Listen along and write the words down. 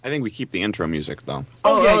I think we keep the intro music, though.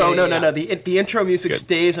 No. The intro music Good.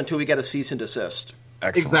 stays until we get a cease and desist.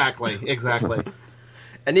 Excellent. Exactly.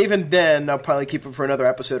 And even then, I'll probably keep it for another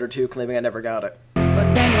episode or two, claiming I never got it.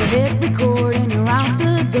 But then you hit record and you're out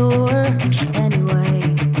the door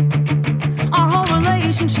anyway. Our whole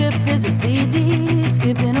relationship is a CD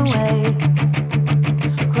skipping away.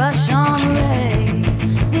 Crush on Ray.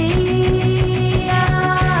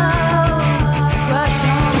 Crush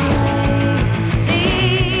on Ray.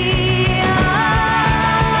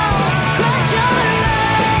 Crush on Ray.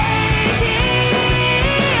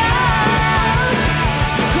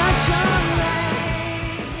 Crush on Ray.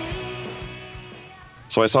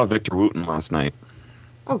 So I saw Victor Wooten last night,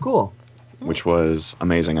 Oh, cool. which was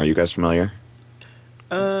amazing. Are you guys familiar?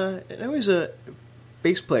 I know he's a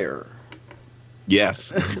bass player.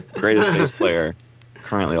 Yes, greatest bass player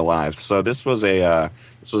currently alive. So this was a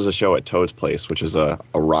show at Toad's Place, which is a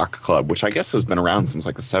rock club, which I guess has been around since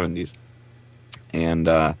like the 70s. And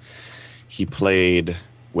he played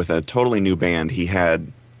with a totally new band. He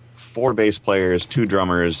had 4 bass players, 2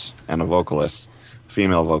 drummers, and a vocalist,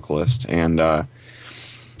 female vocalist. And it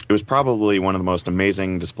was probably one of the most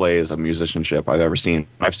amazing displays of musicianship I've ever seen.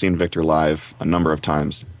 I've seen Victor live a number of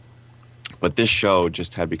times. But this show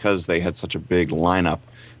just had, because they had such a big lineup,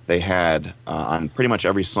 they had on pretty much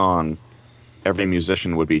every song, every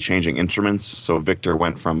musician would be changing instruments. So Victor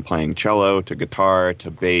went from playing cello to guitar to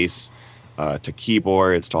bass to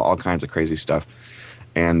keyboards to all kinds of crazy stuff.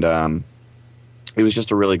 And it was just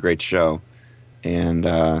a really great show.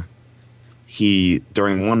 And he,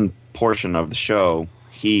 during one portion of the show,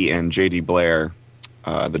 he and J.D. Blair,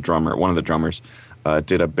 the drummer, one of the drummers,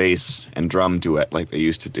 did a bass and drum duet like they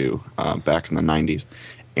used to do back in the 90s.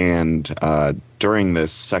 And during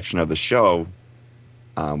this section of the show,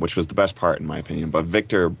 which was the best part in my opinion, but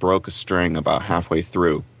Victor broke a string about halfway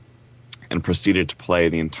through and proceeded to play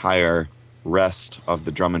the entire rest of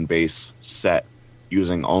the drum and bass set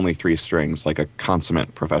using only 3 strings like a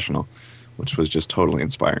consummate professional, which was just totally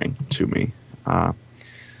inspiring to me.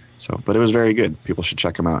 But it was very good. People should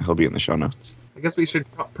check him out. He'll be in the show notes. I guess we should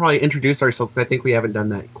probably introduce ourselves, 'cause I think we haven't done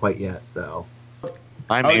that quite yet. So,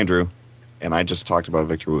 I'm Andrew, and I just talked about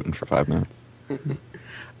Victor Wooten for 5 minutes.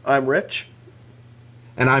 I'm Rich.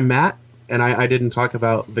 and I'm Matt, and I didn't talk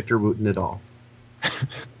about Victor Wooten at all.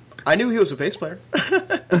 I knew he was a bass player.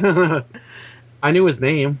 I knew his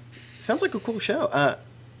name. Sounds like a cool show.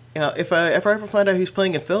 If I ever find out he's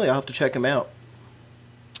playing in Philly, I'll have to check him out.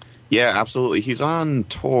 Yeah, absolutely. He's on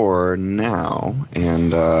tour now,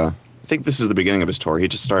 and I think this is the beginning of his tour. He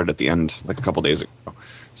just started at the end, like a couple days ago.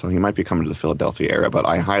 So he might be coming to the Philadelphia area, but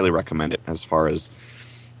I highly recommend it as far as,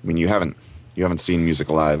 I mean, you haven't seen music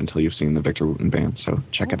live until you've seen the Victor Wooten Band, so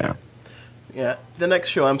check it out. Yeah, the next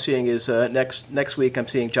show I'm seeing is next week. I'm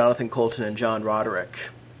seeing Jonathan Colton and John Roderick.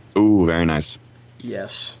 Ooh, very nice.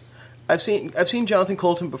 Yes, I've seen Jonathan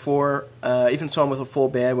Colton before. Even saw him with a full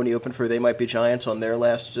band when he opened for They Might Be Giants on their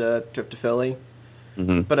last trip to Philly.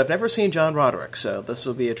 Mm-hmm. But I've never seen John Roderick, so this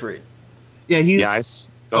will be a treat. Yeah, he's.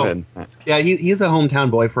 Go ahead. Yeah, he's a hometown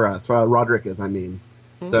boy for us. Roderick is, I mean.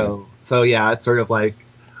 Mm-hmm. So yeah, it's sort of like,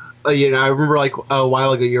 I remember like a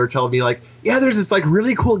while ago you were telling me like, yeah, there's this like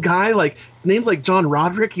really cool guy, like his name's like John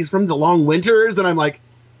Roderick. He's from the Long Winters, and I'm like,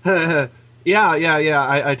 yeah,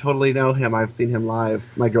 I totally know him. I've seen him live.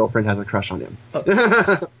 My girlfriend has a crush on him.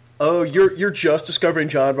 Oh, you're just discovering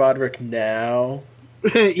John Roderick now?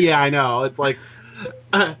 Yeah, I know. It's like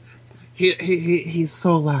he's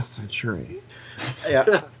so last century.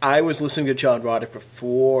 Yeah, I was listening to John Roderick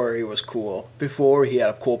before he was cool. Before he had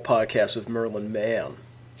a cool podcast with Merlin Mann.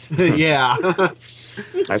 Yeah.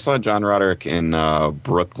 I saw John Roderick in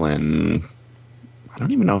Brooklyn. I don't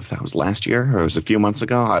even know if that was last year or it was a few months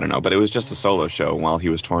ago. I don't know, but it was just a solo show while he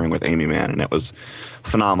was touring with Amy Mann, and it was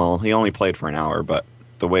phenomenal. He only played for an hour, but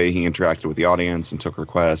the way he interacted with the audience and took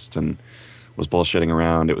requests and was bullshitting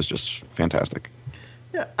around, it was just fantastic.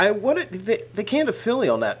 Yeah, they came to Philly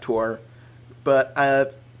on that tour, but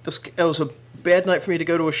it was a bad night for me to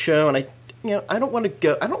go to a show, and I don't want to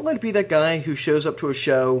go. I don't want to be that guy who shows up to a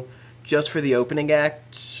show just for the opening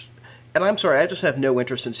act. And I'm sorry, I just have no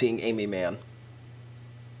interest in seeing Amy Mann.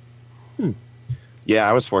 Yeah,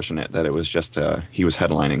 I was fortunate that it was just he was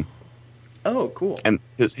headlining. Oh, cool. And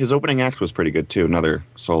his opening act was pretty good too. Another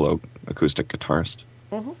solo acoustic guitarist.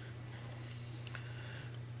 Mm-hmm.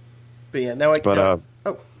 But yeah,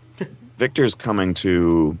 Victor's coming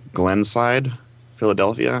to Glenside,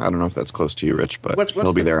 Philadelphia. I don't know if that's close to you, Rich, but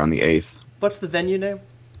he'll be there on the 8th. What's the venue name?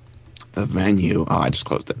 The venue? Oh, I just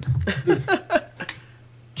closed it.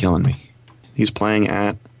 Killing me. He's playing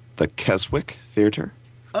at the Keswick Theater.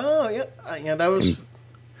 Oh, yeah. Yeah, that was...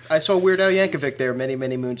 I saw Weird Al Yankovic there many,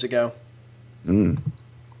 many moons ago. In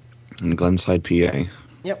Glenside, PA.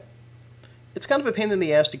 Yep. It's kind of a pain in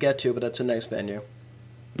the ass to get to, but it's a nice venue.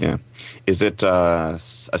 Yeah. Is it a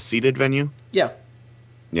seated venue? Yeah.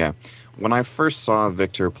 Yeah. When I first saw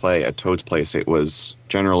Victor play at Toad's Place, it was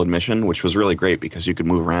general admission, which was really great because you could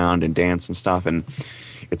move around and dance and stuff. And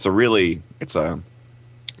the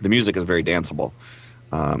music is very danceable,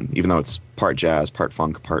 even though it's part jazz, part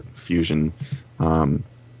funk, part fusion.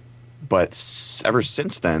 But ever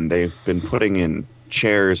since then, they've been putting in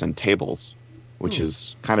chairs and tables, which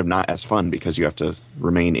is kind of not as fun because you have to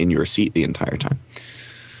remain in your seat the entire time.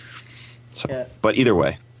 So, Yeah. But either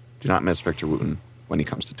way, do not miss Victor Wooten when he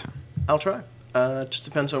comes to town. I'll try. Just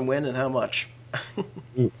depends on when and how much.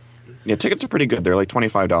 Yeah, tickets are pretty good. They're like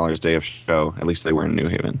 $25 day of show. At least they were in New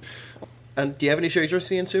Haven. And do you have any shows you're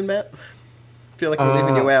seeing soon, Matt? I feel like we're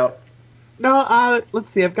leaving you out. No,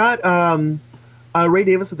 let's see. I've got Ray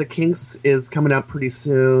Davis of the Kinks is coming up pretty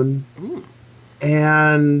soon.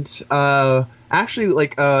 And actually,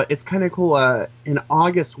 like, it's kind of cool. In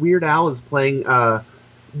August, Weird Al is playing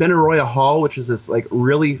Benaroya Hall, which is this, like,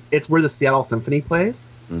 really... It's where the Seattle Symphony plays.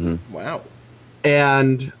 Mm-hmm. Wow.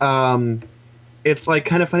 And it's, like,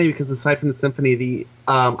 kind of funny because aside from the symphony,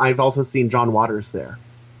 I've also seen John Waters there.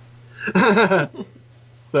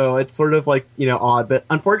 So it's sort of, like, odd. But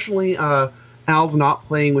unfortunately, Al's not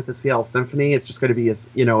playing with the Seattle Symphony. It's just going to be his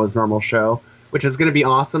normal show, which is going to be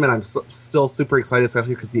awesome. And I'm still super excited,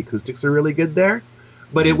 especially because the acoustics are really good there.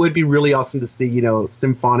 But it would be really awesome to see,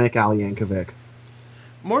 symphonic Al Yankovic.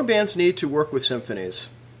 More bands need to work with symphonies.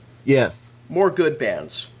 Yes. More good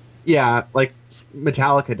bands. Yeah, like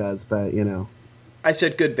Metallica does, but, I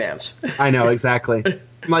said good bands. I know, exactly.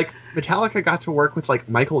 Like, Metallica got to work with, like,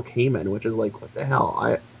 Michael Kamen, which is like, what the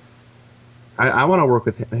hell? I want to work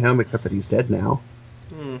with him, except that he's dead now.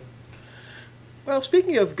 Well,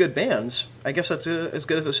 speaking of good bands, I guess that's as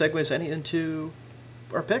good of a segue as any into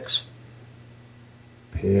our picks.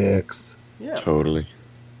 Picks. Yeah. Totally.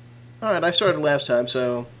 All right, I started last time,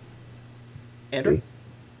 so... Andrew? You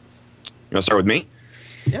want to start with me?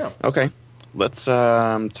 Yeah. Okay. Let's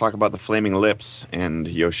talk about the Flaming Lips and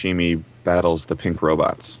Yoshimi Battles the Pink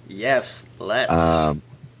Robots. Yes, let's.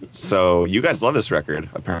 So you guys love this record,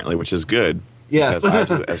 apparently, which is good. Yes.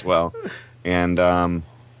 Because I do as well. And I'll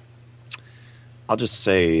just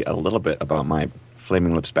say a little bit about my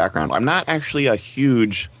Flaming Lips background. I'm not actually a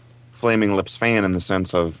huge Flaming Lips fan in the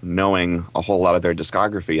sense of knowing a whole lot of their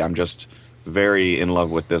discography. I'm just very in love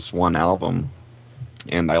with this one album.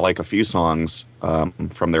 And I like a few songs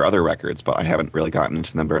from their other records, but I haven't really gotten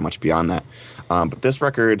into them very much beyond that. But this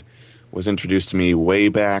record was introduced to me way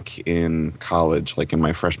back in college, like in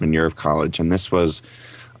my freshman year of college. And this was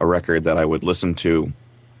a record that I would listen to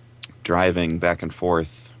driving back and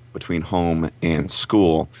forth between home and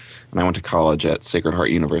school. And I went to college at Sacred Heart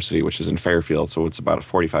University, which is in Fairfield. So it's about a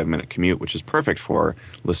 45-minute commute, which is perfect for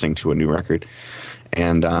listening to a new record.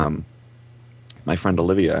 And my friend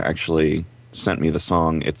Olivia actually sent me the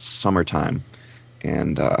song "It's Summertime,"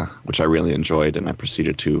 and which I really enjoyed, and I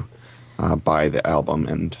proceeded to buy the album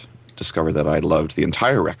and discover that I loved the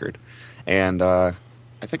entire record. And I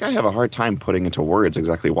think I have a hard time putting into words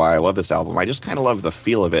exactly why I love this album. I just kind of love the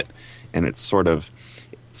feel of it, and it's sort of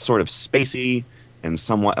spacey and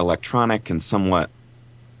somewhat electronic and somewhat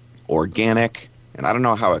organic. And I don't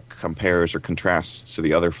know how it compares or contrasts to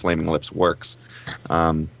the other Flaming Lips works.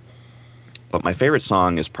 But my favorite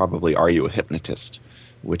song is probably "Are You a Hypnotist?",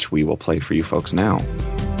 which we will play for you folks now.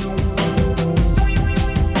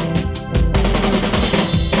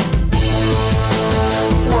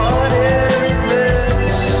 What is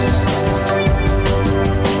this?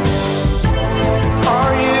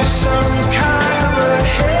 Are you some kind of a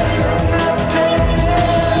hypnotist?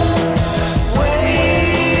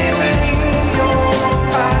 Waving your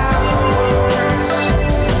powers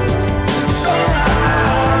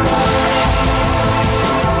around.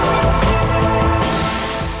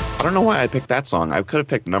 I don't know why I picked that song. I could have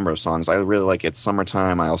picked a number of songs. I really like "It's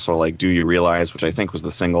Summertime." I also like "Do You Realize," which I think was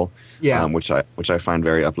the single, Yeah. which I find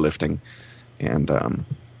very uplifting and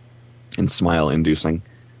smile-inducing.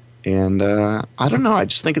 And I don't know. I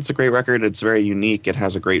just think it's a great record. It's very unique. It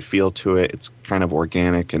has a great feel to it. It's kind of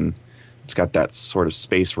organic, and it's got that sort of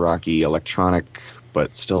space rocky, electronic,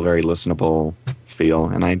 but still very listenable feel.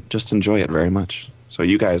 And I just enjoy it very much. So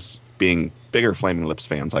you guys, being bigger Flaming Lips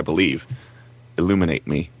fans, I believe, illuminate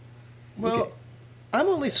Well, I'm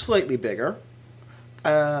only slightly bigger.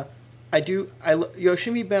 Yoshimi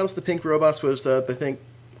Battles the Pink Robots was the thing.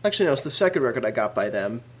 Actually, no, it's the second record I got by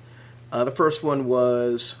them. The first one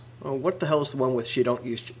was, what the hell is the one with She Don't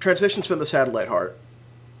Use... Transmissions from the Satellite Heart.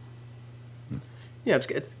 Yeah,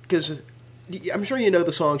 it's because I'm sure you know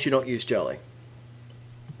the songs You Don't Use Jelly.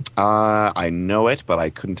 I know it, but I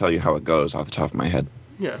couldn't tell you how it goes off the top of my head.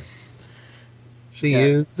 Yeah. She Yeah.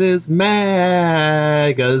 uses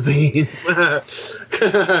magazines.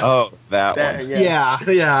 Oh, that one.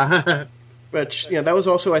 yeah. But that was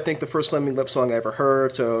also, I think, the first Flaming Lips song I ever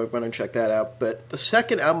heard, so I went and checked that out. But the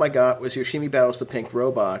second album I got was Yoshimi Battles the Pink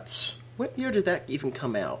Robots. What year did that even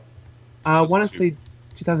come out? I want to say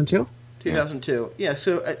 2002. 2002. Yeah,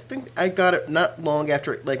 so I think I got it not long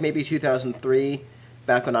after, like maybe 2003,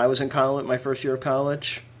 back when I was in college, my first year of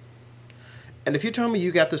college. And if you tell me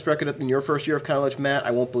you got this record in your first year of college, Matt,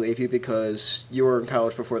 I won't believe you because you were in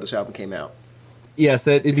college before this album came out. Yes,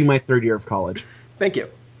 it'd be my third year of college. Thank you.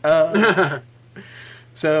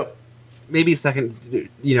 So, Maybe second,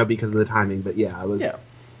 because of the timing, but yeah, I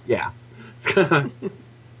was, yeah. and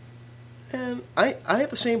I have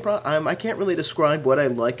the same problem. I can't really describe what I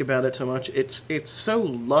like about it so much. It's so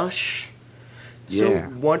lush, so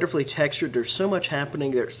wonderfully textured. There's so much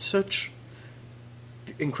happening. There's such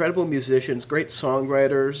incredible musicians, great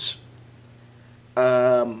songwriters.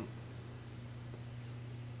 Now,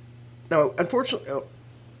 unfortunately,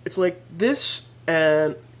 it's like this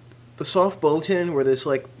and the Soft Bulletin were this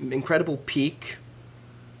like incredible peak.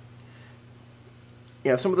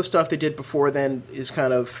 Some of the stuff they did before then is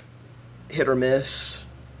kind of hit or miss,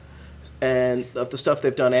 and of the stuff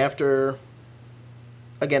they've done after,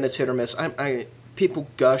 again, it's hit or miss. People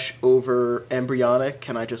gush over Embryonic,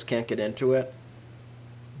 and I just can't get into it.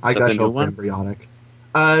 I that gush the new over one? Embryonic.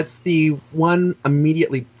 It's the one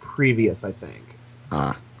immediately previous, I think.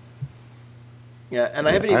 Yeah, and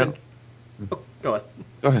I haven't even... Oh, go on.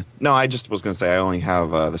 Go ahead. No, I just was going to say I only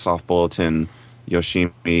have the Soft Bulletin,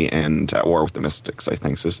 Yoshimi, and At War with the Mystics, I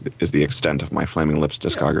think, is the extent of my Flaming Lips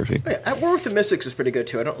discography. Yeah, At War with the Mystics is pretty good,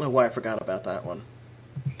 too. I don't know why I forgot about that one.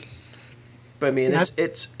 But, I mean,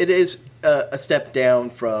 it is a step down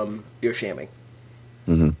from Yoshimi.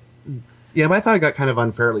 Mm-hmm. Yeah, but I thought it got kind of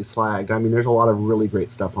unfairly slagged. I mean, there's a lot of really great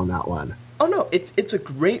stuff on that one. Oh, no, it's a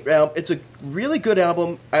great album. It's a really good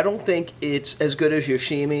album. I don't think it's as good as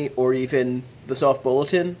Yoshimi or even the Soft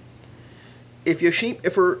Bulletin. If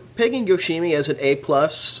we're pegging Yoshimi as an A+,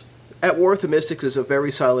 At War with the Mystics is a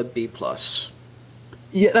very solid B+.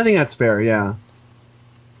 Yeah, I think that's fair, yeah.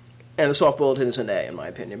 And the Soft Bulletin is an A, in my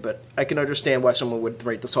opinion. But I can understand why someone would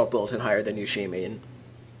rate the Soft Bulletin higher than Yoshimi. And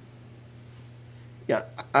yeah,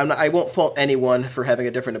 I won't fault anyone for having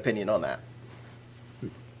a different opinion on that.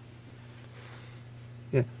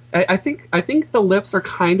 Yeah, I think the Lips are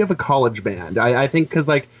kind of a college band. I think because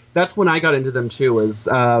like that's when I got into them too. Was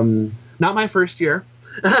not my first year,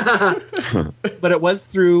 but it was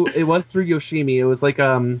through Yoshimi. It was like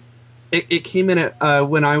it came in at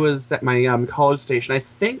when I was at my college station. I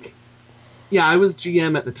think, yeah, I was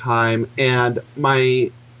GM at the time, and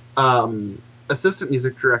my assistant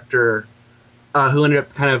music director, who ended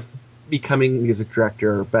up kind of becoming music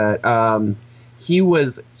director, but he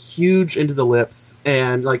was huge into the Lips,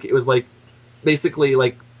 and like it was like basically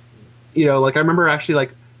like like I remember actually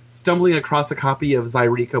like stumbling across a copy of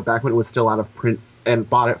Zyrico back when it was still out of print and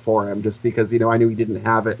bought it for him just because I knew he didn't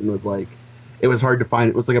have it and was like it was hard to find.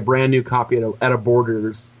 It was like a brand new copy at a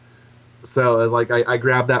Borders, so I was like I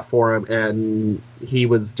grabbed that for him and he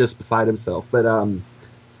was just beside himself. But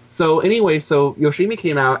so anyway, so Yoshimi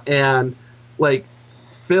came out and like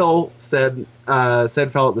Phil said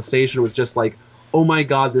Phil at the station was just like, oh my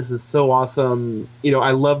god, this is so awesome.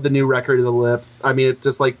 I love the new record of the Lips. I mean, it's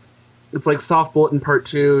just like, it's like Soft Bulletin Part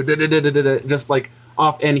 2, just like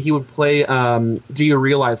off. And he would play Do You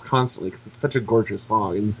Realize constantly because it's such a gorgeous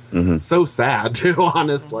song. And it's so sad, too,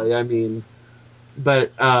 honestly. I mean,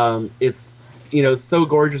 but it's, so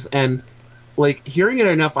gorgeous. And like hearing it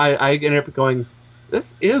enough, I ended up going,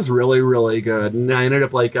 this is really, really good. And I ended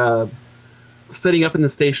up like sitting up in the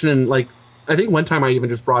station and like, I think one time I even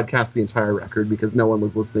just broadcast the entire record because no one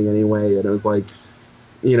was listening anyway, and it was like,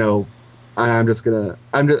 I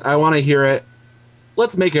want to hear it.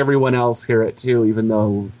 Let's make everyone else hear it too, even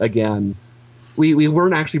though, again, we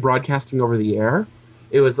weren't actually broadcasting over the air.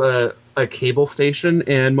 It was a cable station,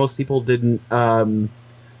 and most people didn't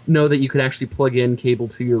know that you could actually plug in cable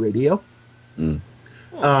to your radio.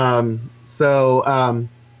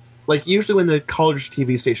 Like usually when the college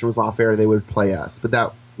TV station was off air, they would play us, but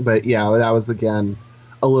yeah, that was again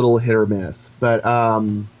a little hit or miss. But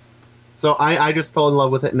so I just fell in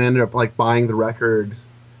love with it and ended up like buying the record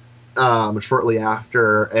shortly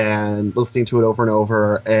after and listening to it over and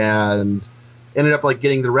over, and ended up like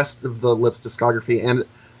getting the rest of the Lips discography. And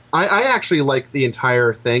I actually like the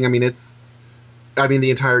entire thing. I mean, the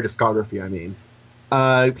entire discography. I mean,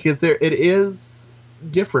 because it is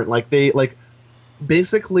different. Like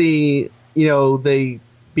basically, they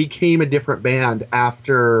became a different band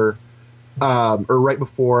after, or right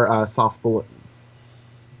before Soft Bulletin.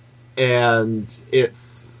 And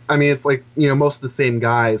it's like, most of the same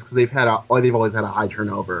guys, because they've always had a high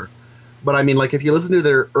turnover. But I mean, like, if you listen to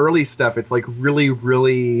their early stuff, it's like really,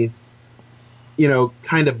 really,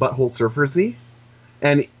 kind of Butthole Surfers-y.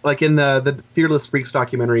 And like in the Fearless Freaks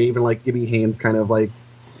documentary, even like Gibby Haynes kind of like,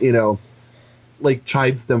 like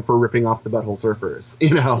chides them for ripping off the Butthole Surfers,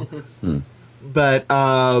 But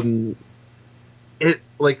it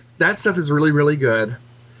like that stuff is really, really good.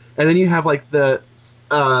 And then you have like the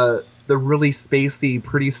really spacey,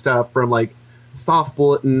 pretty stuff from like Soft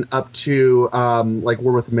Bulletin up to like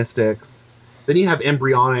War with Mystics. Then you have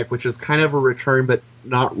Embryonic, which is kind of a return, but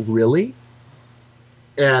not really.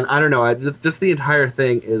 And I don't know, just the entire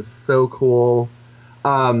thing is so cool.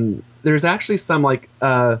 There's actually some like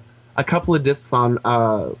a couple of discs on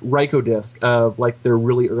Ryko disc of like their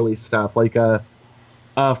really early stuff, like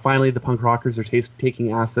finally the punk rockers are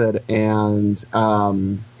taking acid, and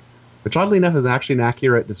which oddly enough is actually an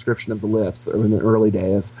accurate description of the Lips in the early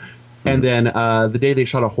days. Mm-hmm. And then the day they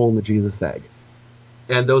shot a hole in the Jesus egg,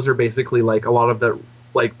 and those are basically like a lot of the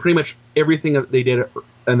like pretty much everything that they did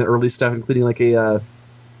in the early stuff, including like a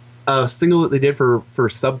single that they did for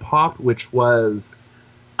Sub Pop, which was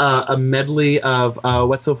a medley of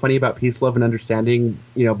What's So Funny About Peace, Love, and Understanding,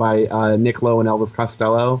 by Nick Lowe and Elvis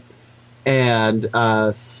Costello, and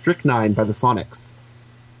Strychnine by the Sonics.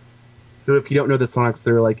 So if you don't know the Sonics,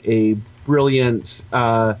 they're like a brilliant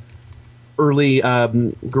early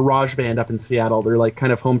garage band up in Seattle. They're like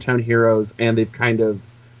kind of hometown heroes, and they've kind of,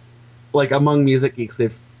 like among music geeks,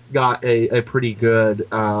 they've got a pretty good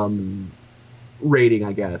rating,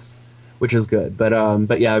 I guess, which is good.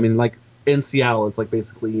 But yeah, I mean, like in Seattle, it's like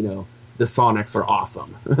basically, the Sonics are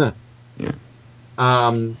awesome. Yeah.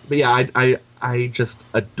 But yeah, I just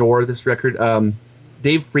adore this record.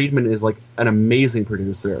 Dave Friedman is like an amazing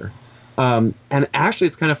producer. And actually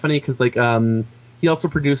it's kind of funny because like he also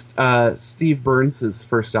produced Steve Burns'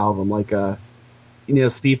 first album, like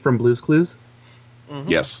Steve from Blue's Clues. Mm-hmm.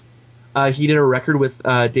 Yes. He did a record with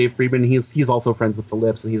Dave Friedman. He's also friends with the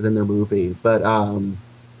Lips, and he's in their movie. But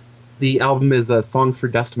the album is Songs for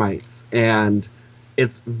Dust Mites, and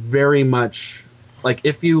it's very much like,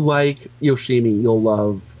 if you like Yoshimi, you'll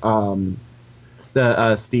love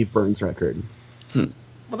the Steve Burns record.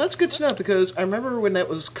 Well, that's good to know, because I remember when that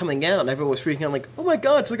was coming out, and everyone was freaking out, like, "Oh my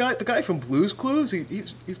God, it's the guy from Blue's Clues.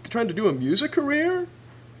 He's trying to do a music career,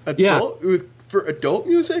 for adult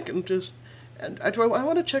music," and I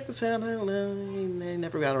want to check this out. I don't know, I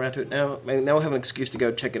never got around to it. Now I have an excuse to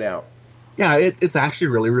go check it out. Yeah, it's actually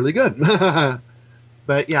really, really good.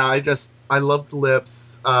 But yeah, I love the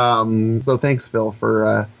Lips. So thanks, Phil,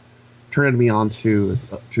 for turning me on to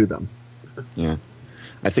them. Yeah.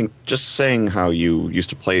 I think just saying how you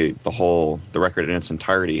used to play the record in its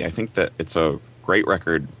entirety, I think that it's a great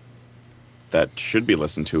record that should be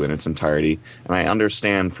listened to in its entirety. And I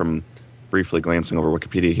understand from briefly glancing over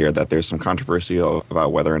Wikipedia here that there's some controversy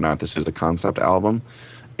about whether or not this is a concept album.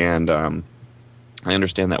 And I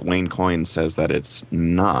understand that Wayne Coyne says that it's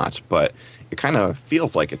not, but it kind of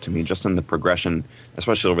feels like it to me, just in the progression,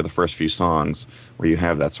 especially over the first few songs, where you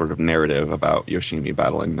have that sort of narrative about Yoshimi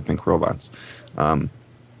battling the Pink Robots.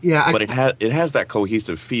 Yeah, but it has that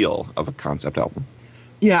cohesive feel of a concept album.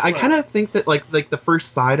 Yeah, I kind of think that like the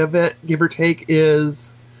first side of it, give or take,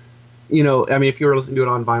 is, I mean, if you were listening to it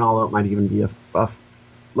on vinyl, it might even be a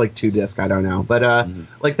like 2-disc, I don't know. But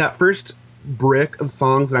like that first brick of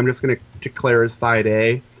songs that I'm just going to declare as side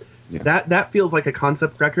A, that feels like a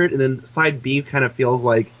concept record, and then side B kind of feels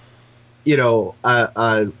like,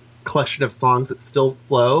 a collection of songs that still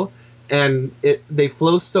flow, and they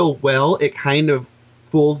flow so well, it kind of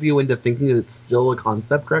fools you into thinking that it's still a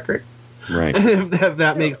concept record. Right. if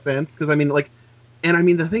that makes sense. Because I mean, like, and I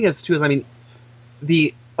mean, the thing is too, is I mean,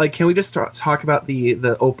 can we just talk about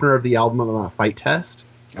the opener of the album, Fight Test?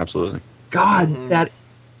 Absolutely. God, that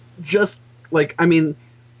just like, I mean,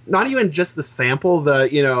 not even just the sample, the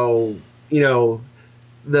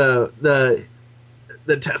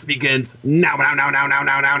test begins now.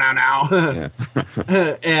 Yeah.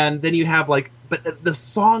 And then you have like, but the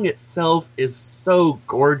song itself is so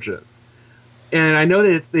gorgeous. And I know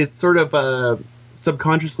that it's sort of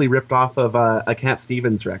subconsciously ripped off of a Cat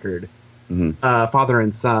Stevens record, Father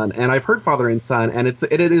and Son. And I've heard Father and Son, and it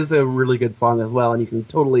is a really good song as well. And you can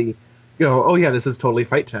totally go, oh yeah, this is totally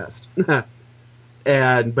Fight Test. But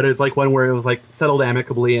it's like one where it was like settled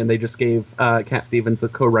amicably, and they just gave Cat Stevens a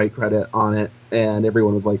co-write credit on it, and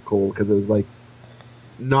everyone was like cool, because it was like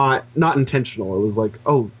not intentional. It was like,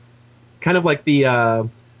 oh, kind of like the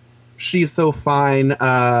She's So Fine,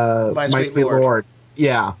 My Sweet Lord.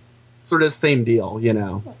 Yeah, sort of same deal, you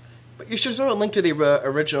know. But you should throw a link to the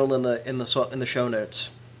original in the show notes.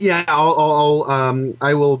 Yeah,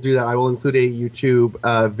 I will do that. I will include a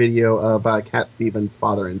YouTube video of Cat Stevens'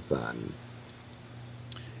 Father and Son.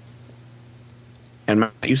 And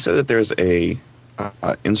Matt, you said that there's a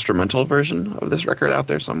instrumental version of this record out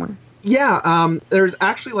there somewhere. Yeah, there's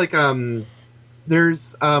actually like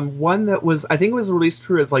there's one that was, I think it was released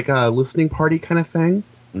through as like a listening party kind of thing.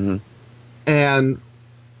 Mm-hmm. And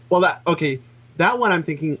well, that one I'm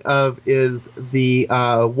thinking of is the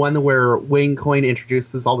one where Wayne Coyne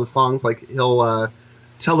introduces all the songs. Like he'll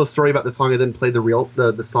tell the story about the song and then play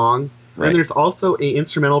the song. Right. And there's also a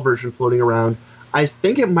instrumental version floating around. I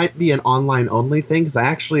think it might be an online only thing because I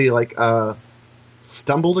actually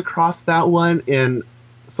stumbled across that one in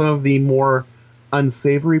some of the more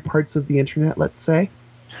unsavory parts of the internet, let's say.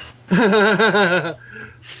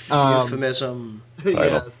 Euphemism.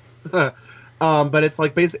 Yes. But it's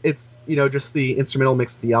like it's just the instrumental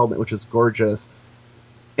mix of the album, which is gorgeous.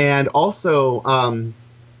 And also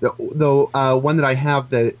the one that I have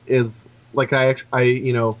that is like I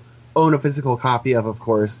own a physical copy of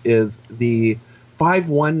course, is the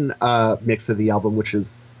 5/1 mix of the album, which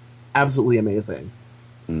is absolutely amazing.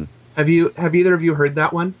 Mm. Have either of you heard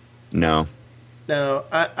that one? No. No,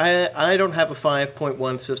 I don't have a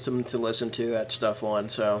 5.1 system to listen to that stuff on,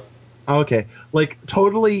 so. Okay, like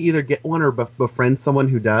totally either get one or befriend someone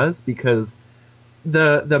who does, because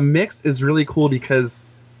the mix is really cool because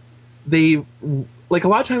they like a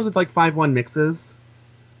lot of times with like 5/1 mixes,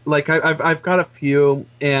 like I've got a few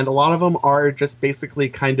and a lot of them are just basically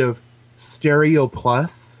kind of stereo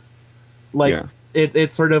plus, like yeah.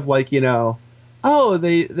 It's sort of like oh,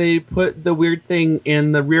 they put the weird thing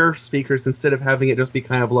in the rear speakers instead of having it just be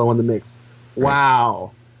kind of low on the mix.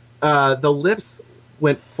 Wow. The Lips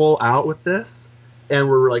went full out with this and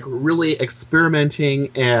were like really experimenting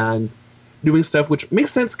and doing stuff, which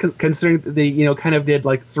makes sense considering they, kind of did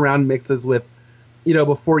like surround mixes with,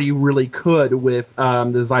 before you really could with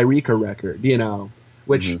the Zyreka record,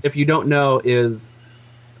 which mm-hmm. if you don't know is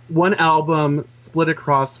one album split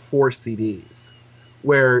across 4 CDs.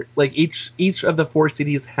 Where like each of the 4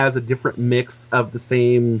 CDs has a different mix of the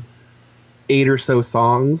same 8 or so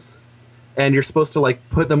songs, and you're supposed to like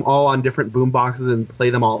put them all on different boom boxes and play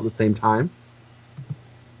them all at the same time.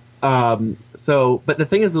 But the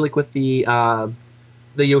thing is, like with the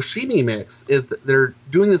Yoshimi mix, is that they're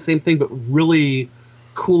doing the same thing but really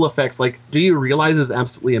cool effects. Like, Do You Realize is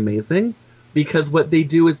absolutely amazing because what they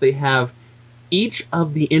do is they have each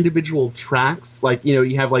of the individual tracks, like,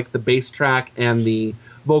 you have like the bass track and the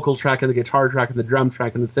vocal track and the guitar track and the drum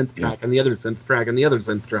track and the synth track and the other synth track and the other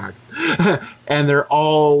synth track. And they're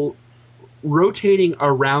all rotating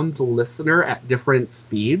around the listener at different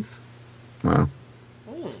speeds. Wow.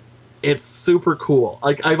 It's super cool.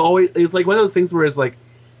 Like it's like one of those things where it's like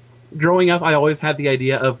growing up, I always had the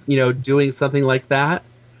idea of, doing something like that.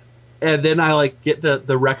 And then I like get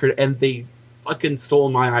the record and they fucking stole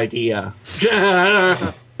my idea.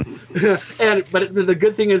 But the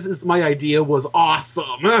good thing is my idea was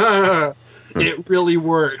awesome. It really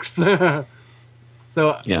works.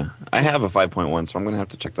 So yeah, I have a 5.1, so I'm gonna have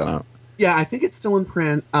to check that out. Yeah, I think it's still in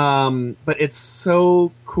print. But it's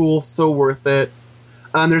so cool, so worth it.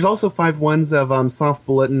 There's also 5/1s of Soft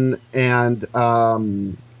Bulletin and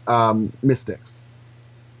Mystics.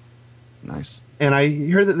 Nice. And I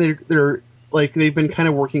hear that they're like they've been kind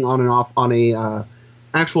of working on and off on a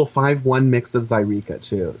actual 5/1 mix of Zyreka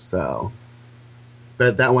too. So,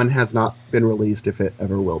 but that one has not been released, if it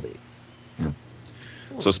ever will be. Yeah.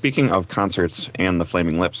 So speaking of concerts and the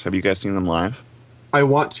Flaming Lips, have you guys seen them live? I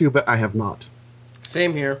want to, but I have not.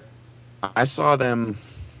 Same here. I saw them.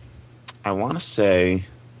 I want to say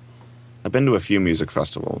I've been to a few music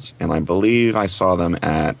festivals, and I believe I saw them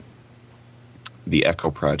at the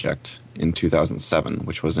Echo Project in 2007,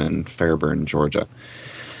 which was in Fairburn, Georgia.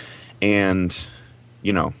 And,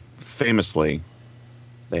 famously,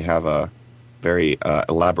 they have a very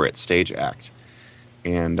elaborate stage act.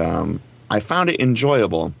 And I found it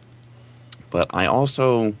enjoyable, but I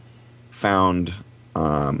also found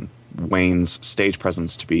Wayne's stage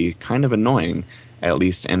presence to be kind of annoying, at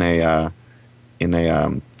least in a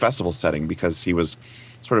festival setting, because he was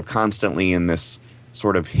sort of constantly in this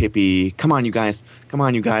sort of hippie, come on you guys,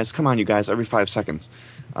 every 5 seconds,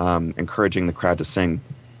 encouraging the crowd to sing.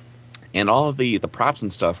 And all of the props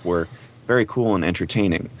and stuff were very cool and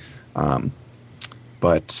entertaining.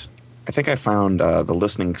 But I think I found the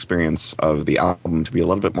listening experience of the album to be a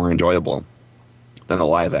little bit more enjoyable than the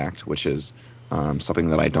live act, which is something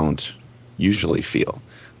that I don't usually feel.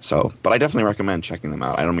 So, but I definitely recommend checking them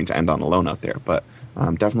out. I don't mean to end on a low note there, but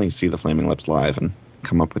definitely see the Flaming Lips live and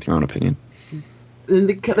come up with your own opinion. And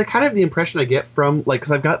the kind of the impression I get from, like,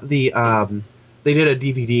 because I've got the they did a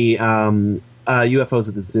DVD UFOs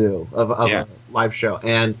at the Zoo of a live show,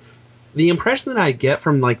 and the impression that I get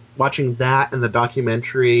from like watching that and the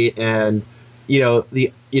documentary and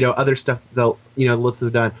the other stuff the Lips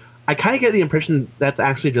have done, I kind of get the impression that's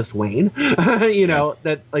actually just Wayne.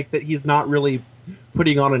 That's like that he's not really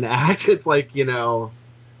putting on an act. It's like,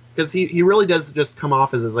 because he really does just come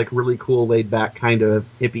off as this like really cool, laid back kind of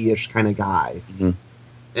hippie-ish kind of guy. Mm-hmm.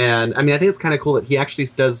 And I mean, I think it's kind of cool that he actually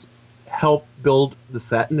does help build the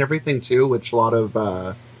set and everything too, which a lot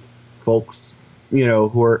of folks,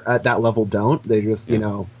 who are at that level don't. They just,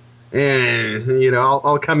 I'll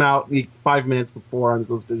come out 5 minutes before I'm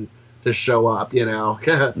supposed to show up,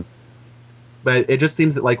 But it just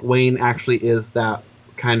seems that like Wayne actually is that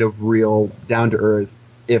kind of real, down to earth,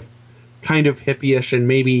 if kind of hippie-ish and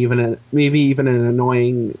maybe even an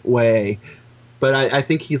annoying way. But I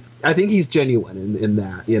think he's genuine in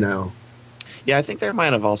that, Yeah, I think there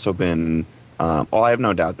might have also been. I have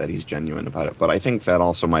no doubt that he's genuine about it, but I think that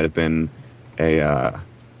also might have been there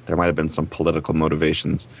might have been some political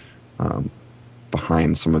motivations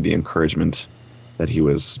behind some of the encouragement that he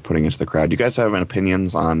was putting into the crowd. Do you guys have any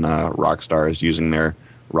opinions on rock stars using their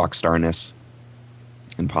rock starness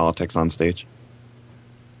in politics on stage?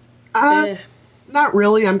 Not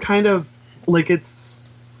really. I'm kind of like it's.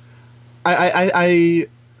 I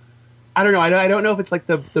don't know. I don't know if it's like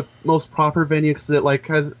the most proper venue because it like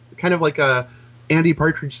has kind of like Andy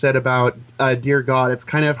Partridge said about Dear God. It's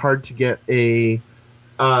kind of hard to get a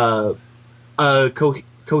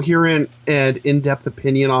coherent and in-depth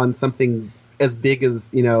opinion on something as big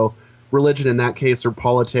as religion in that case or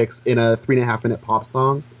politics in a 3.5-minute pop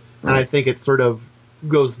song. Right. And I think it sort of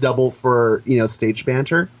goes double for stage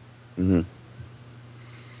banter. Mm-hmm.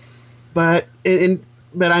 But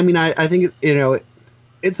I mean I think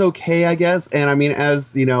it's okay, I guess. And I mean,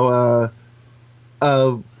 as a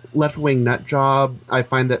left-wing nut job, I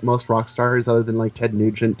find that most rock stars, other than like Ted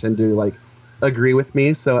Nugent, tend to like agree with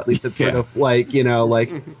me. So at least it's sort of like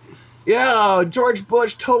yeah, George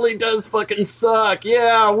Bush totally does fucking suck.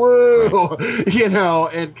 Yeah, woo.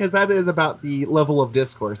 And because that is about the level of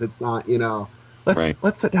discourse. It's not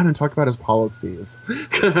let's sit down and talk about his policies.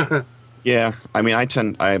 Yeah, I mean,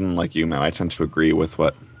 I'm like you, man. I tend to agree with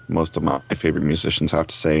what most of my favorite musicians have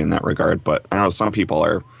to say in that regard, but I know some people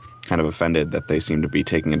are kind of offended that they seem to be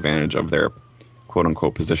taking advantage of their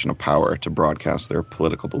quote-unquote position of power to broadcast their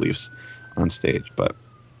political beliefs on stage. But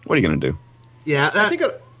what are you going to do? Yeah, I think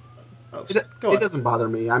it doesn't bother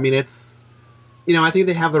me. I mean, it's I think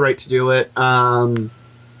they have the right to do it. And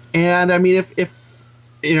I mean,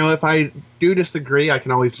 if I do disagree, I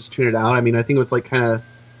can always just tune it out. I mean, I think it was like kind of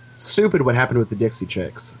stupid what happened with the Dixie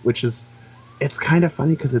Chicks, which is. It's kind of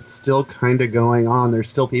funny because it's still kind of going on. There's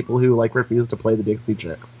still people who like refuse to play the Dixie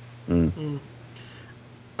Chicks.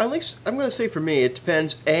 At least I'm going to say for me, it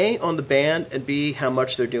depends A on the band and B how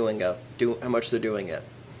much they're doing it.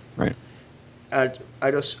 Right. I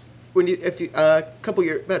just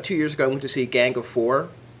about 2 years ago I went to see Gang of Four,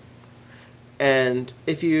 and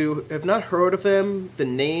if you have not heard of them, the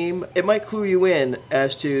name it might clue you in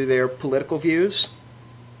as to their political views.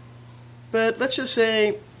 But let's just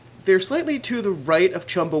say. They're slightly to the right of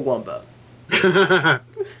Chumbawamba.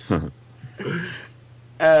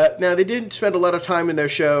 Now, they didn't spend a lot of time in their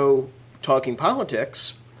show talking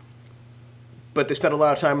politics, but they spent a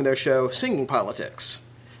lot of time in their show singing politics.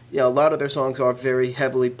 A lot of their songs are very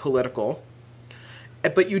heavily political,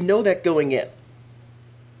 but you know that going in.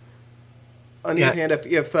 On the other hand,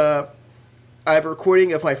 if I have a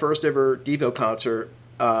recording of my first ever Devo concert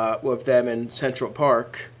with them in Central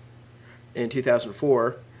Park in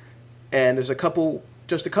 2004, and there's a couple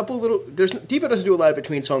little. Devo doesn't do a lot of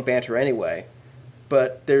between song banter anyway,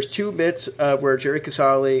 but there's 2 bits where Jerry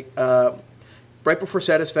Casale, right before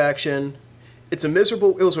Satisfaction, it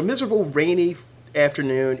was a miserable rainy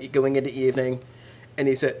afternoon going into evening, and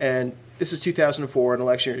he said, and this is 2004, an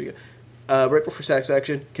election year, right before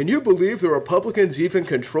Satisfaction. Can you believe the Republicans even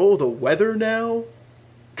control the weather now?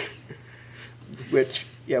 Which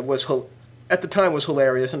was at the time was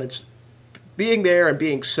hilarious, and it's. Being there and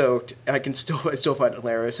being soaked, I still find it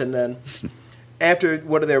hilarious. And then, after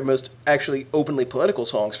one of their most actually openly political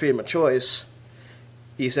songs, "Freedom of Choice,"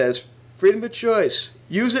 he says, "Freedom of choice,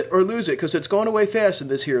 use it or lose it, because it's going away fast in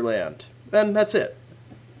this here land." Then that's it.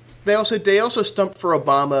 They also stumped for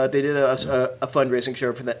Obama. They did a fundraising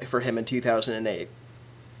show for him in 2008.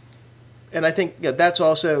 And I think that's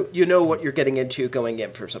also what you're getting into going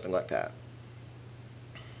in for something like that.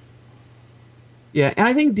 Yeah, and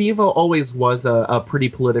I think Devo always was a pretty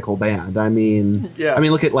political band. I mean, Yeah.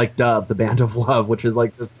 look at like Dove, the Band of Love, which is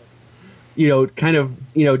like this, kind of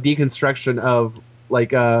deconstruction of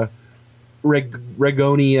like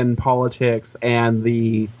Regonian politics and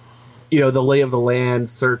the the lay of the land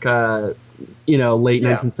circa late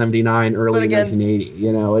 1979, early again,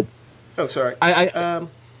 1980. It's Oh, sorry. I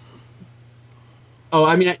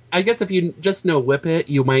guess if you just know Whip It,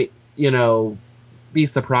 you might be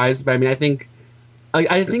surprised. But I think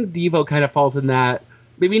Devo kind of falls in that,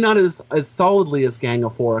 maybe not as solidly as Gang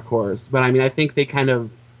of Four, of course, but I think they kind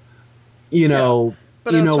of But you know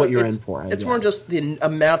also, what you're in for. It's more just the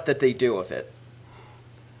amount that they do of it.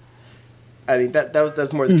 I mean,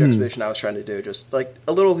 that's more the juxtaposition I was trying to do. Just like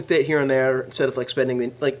a little bit here and there, instead of like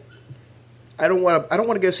spending like. I don't want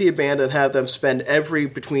to go see a band and have them spend every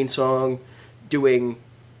between song doing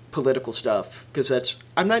political stuff, because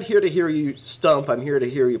I'm not here to hear you stump. I'm here to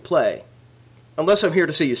hear you play, unless I'm here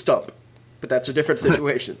to see you stump, but that's a different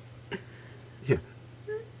situation. Yeah.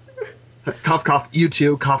 Cough, cough. You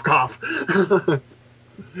too. Cough, cough.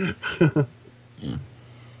 Yeah.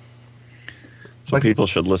 So people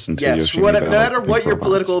should listen to yes, Yoshimi no matter what your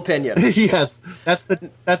political opinion. Yes, that's the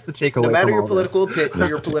takeaway. No matter from your all political this.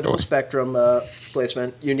 your political spectrum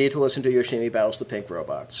placement, you need to listen to Yoshimi Battles the Pink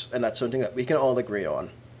Robots, and that's something that we can all agree on.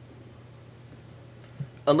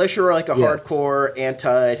 Unless you're like a hardcore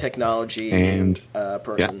anti-technology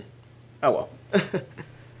person. Yeah. Oh well.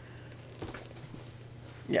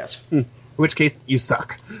 Yes. In which case, you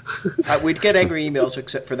suck. We'd get angry emails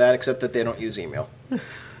except that they don't use email.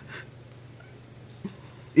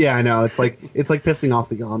 Yeah, I know. It's like pissing off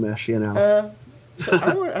the Amish, So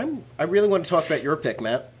I really want to talk about your pick,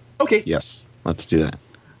 Matt. Okay. Yes, let's do that.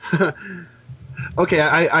 Okay,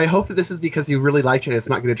 I hope that this is because you really liked it and it's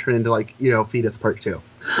not going to turn into like, Fetus Part 2.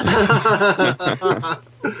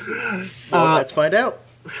 Well, let's find out.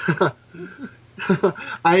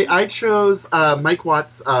 I chose Mike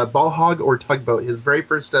Watt's Ball Hog or Tugboat, his very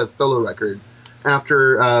first solo record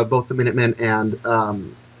after both the Minutemen and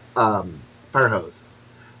Firehose.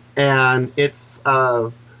 And it's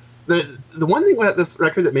the one thing about this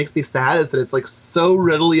record that makes me sad is that it's like so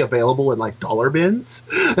readily available in like dollar bins.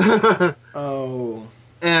 Oh.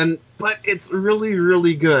 But it's really,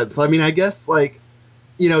 really good. So I guess like,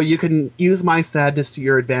 you can use my sadness to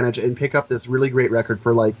your advantage and pick up this really great record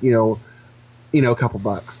for like, a couple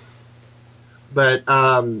bucks. But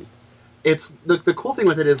it's the cool thing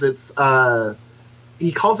with it is it's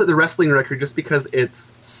he calls it the wrestling record just because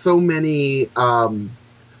it's so many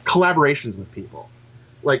collaborations with people.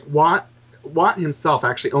 Like Watt himself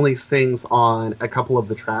actually only sings on a couple of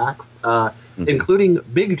the tracks, including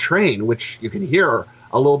Big Train, which you can hear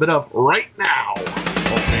a little bit of right now.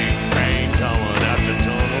 Big train coming up to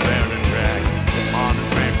tunnel down the track.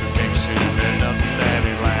 Modern transportation, there's nothing that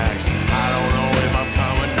it lacks. I don't know if I'm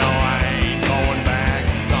coming, no, I ain't going back.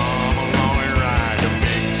 Come along and ride the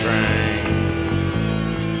big train.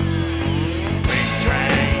 Big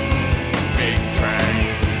train, big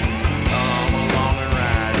train. Come along and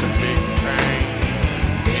ride the big train.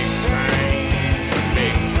 Big train,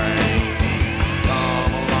 big train.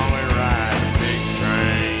 Come along and ride the big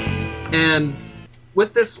train. And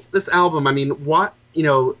with this album, Watt,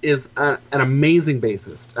 is an amazing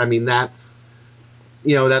bassist.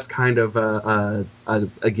 That's kind of a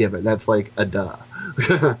given. That's like a duh.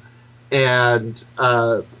 And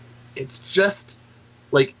it's just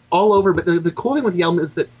like all over. But the cool thing with the album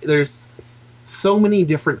is that there's so many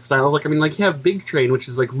different styles. Like you have Big Train, which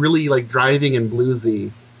is like really like driving and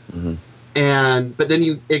bluesy. Mm-hmm. But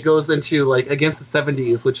then it goes into like Against the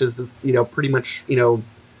 70s, which is this pretty much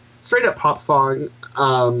straight up pop song.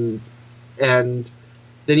 And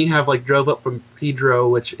then you have like Drove Up from Pedro,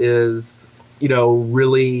 which is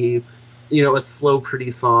really a slow,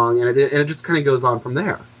 pretty song, and it just kind of goes on from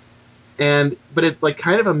there. But it's like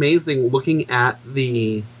kind of amazing looking at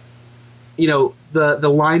the the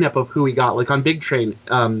lineup of who we got. Like on Big Train,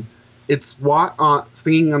 it's Watt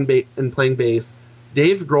singing on and playing bass,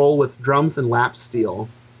 Dave Grohl with drums and lap steel,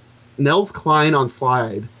 Nels Cline on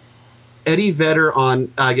slide, Eddie Vedder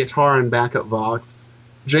on guitar and backup vox,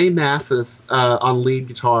 Jay Massis on lead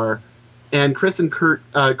guitar, and Chris and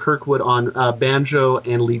Kirkwood on banjo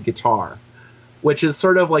and lead guitar, which is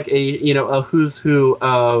sort of like a who's who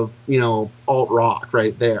of alt rock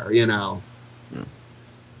right there, Yeah.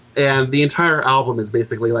 And the entire album is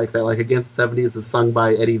basically like that. Like Against the 70s is sung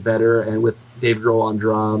by Eddie Vedder and with Dave Grohl on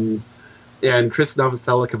drums, and Chris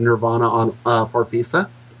Novoselic of Nirvana on Farfisa.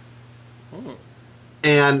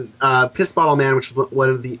 And Piss Bottle Man, which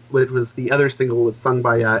was the other single, was sung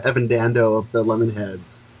by Evan Dando of the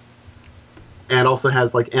Lemonheads. and also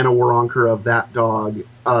has like Anna Waronker of That Dog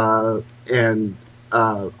and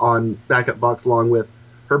on backup box along with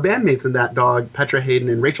her bandmates in That Dog, Petra Hayden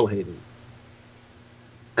and Rachel Hayden.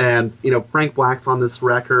 And, you know, Frank Black's on this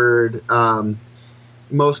record.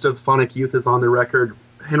 Most of Sonic Youth is on the record.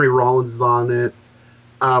 Henry Rollins is on it.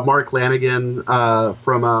 Mark Lanigan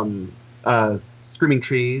from Screaming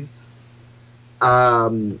Trees.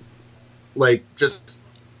 Like, just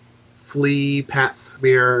Flea, Pat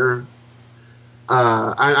Smear.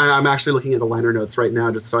 I'm actually looking at the liner notes right now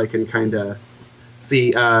just so I can kind of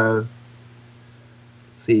see.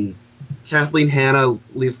 See. Kathleen Hanna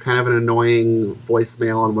leaves kind of an annoying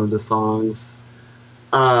voicemail on one of the songs.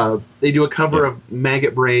 They do a cover of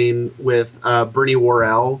Maggot Brain with Bernie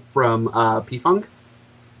Worrell from P-Funk.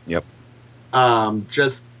 Yep.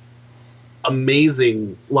 Just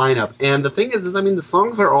amazing lineup. And the thing is, I mean, the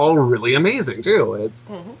songs are all really amazing, too.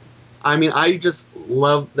 It's, I mean, I just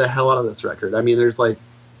love the hell out of this record. I mean, there's like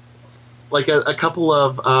a couple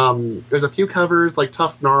of, there's a few covers, like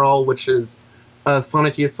Tough Gnarl, which is a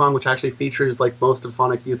Sonic Youth song, which actually features like most of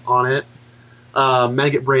Sonic Youth on it.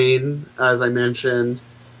 Maggot Brain, as I mentioned.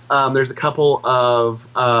 There's a couple of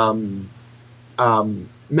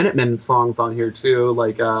Minutemen songs on here too,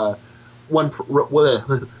 like one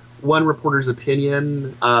Reporter's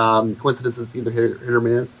Opinion. Coincidence is either hit or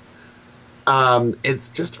miss. It's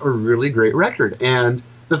just a really great record, and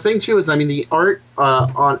the thing too is, I mean, the art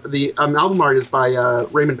on the album art is by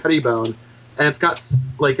Raymond Pettibone. And it's got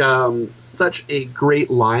like such a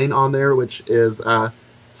great line on there, which is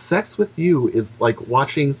 "Sex with you is like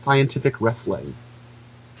watching scientific wrestling,"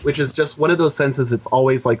 which is just one of those sentences that's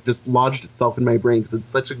always like just lodged itself in my brain because it's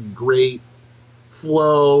such a great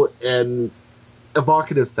flow and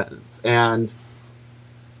evocative sentence. And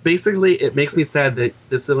basically, it makes me sad that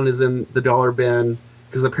this one is in the dollar bin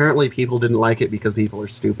because apparently people didn't like it because people are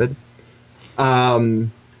stupid.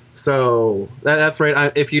 So that's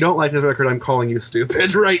right. If you don't like this record, I'm calling you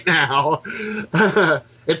stupid right now.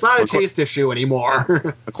 It's not a taste issue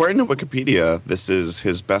anymore. According to Wikipedia, this is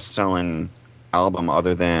his best-selling album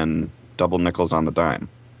other than Double Nickels on the Dime.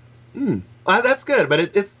 That's good, but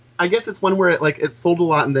it's I guess it's one where it sold a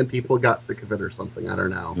lot and then people got sick of it or something. I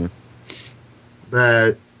don't know.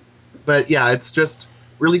 Yeah. But yeah, it's just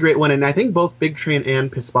really great one. And I think both Big Train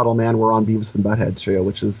and Piss Bottle Man were on Beavis and Butthead too,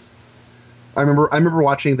 which is... I remember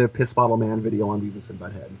watching the Piss Bottle Man video on Beavis and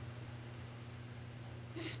Butthead.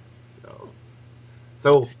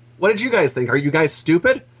 So what did you guys think? Are you guys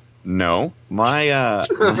stupid? No, my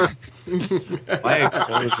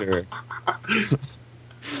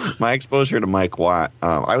exposure to Mike Watt.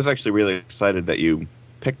 I was actually really excited that you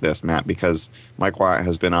picked this, Matt, because Mike Watt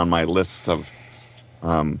has been on my list of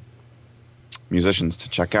musicians to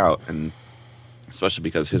check out, and especially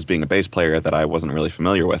because his being a bass player that I wasn't really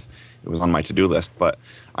familiar with. It was on my to-do list, but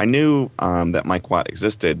I knew that Mike Watt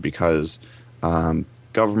existed because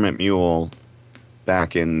Government Mule,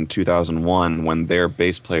 back in 2001, when their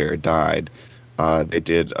bass player died, they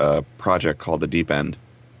did a project called The Deep End,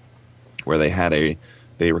 where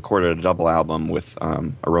they recorded a double album with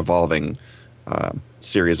a revolving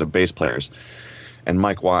series of bass players, and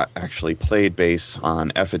Mike Watt actually played bass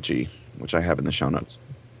on Effigy, which I have in the show notes.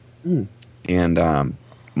 And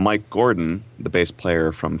Mike Gordon, the bass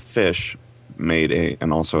player from Phish,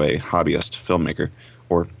 and also a hobbyist filmmaker,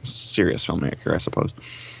 or serious filmmaker, I suppose,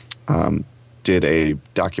 did a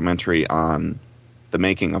documentary on the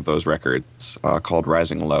making of those records called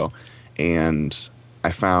Rising Low. And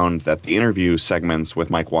I found that the interview segments with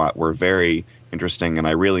Mike Watt were very interesting, and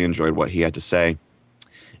I really enjoyed what he had to say.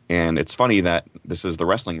 And it's funny that this is the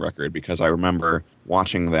wrestling record because I remember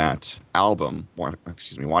watching that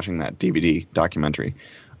watching that DVD documentary,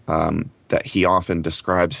 that he often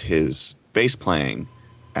describes his bass playing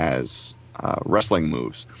as wrestling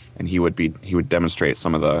moves, and he would demonstrate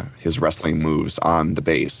some of his wrestling moves on the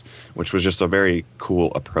bass, which was just a very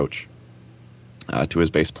cool approach to his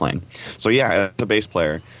bass playing. So yeah, as a bass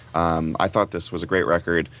player, I thought this was a great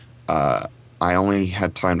record. I only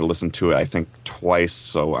had time to listen to it, I think, twice,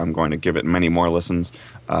 so I'm going to give it many more listens.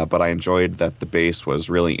 But I enjoyed that the bass was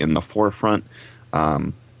really in the forefront.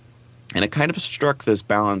 And it kind of struck this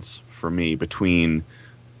balance for me between,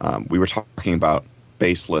 we were talking about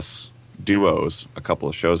bassless duos a couple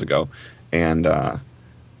of shows ago, and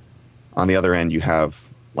on the other end you have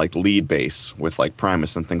like lead bass with like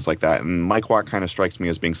Primus and things like that. And Mike Watt kind of strikes me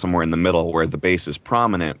as being somewhere in the middle where the bass is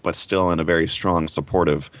prominent but still in a very strong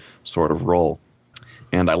supportive sort of role.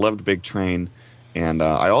 And I loved Big Train, and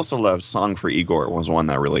I also loved Song for Igor was one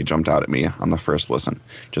that really jumped out at me on the first listen,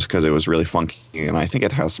 just because it was really funky, and I think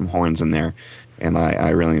it has some horns in there, and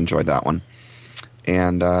I really enjoyed that one.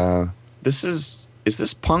 And is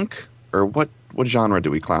this punk, or what genre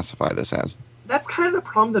do we classify this as? That's kind of the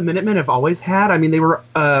problem the Minutemen have always had. I mean, they were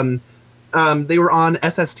on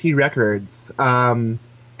SST Records, and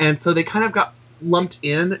so they kind of got lumped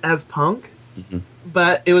in as punk. Mm-hmm.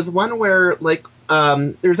 But it was one where, like,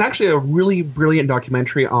 there's actually a really brilliant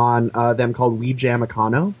documentary on them called We Jam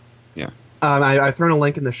Econo. Yeah. I've thrown a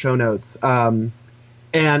link in the show notes. And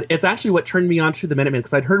it's actually what turned me on to the Minutemen,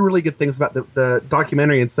 because I'd heard really good things about the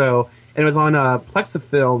documentary, and it was on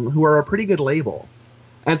Plexifilm, who are a pretty good label.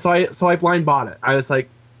 And so I blind bought it. I was like,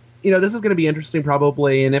 this is going to be interesting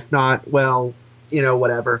probably, and if not, well,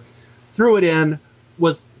 whatever. Threw it in,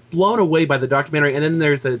 was blown away by the documentary, and then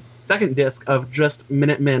there's a second disc of just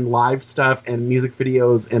Minutemen live stuff and music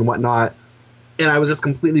videos and whatnot, and I was just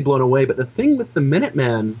completely blown away. But the thing with the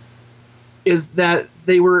Minutemen is that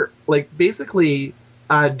they were, like, basically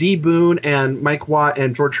D. Boone and Mike Watt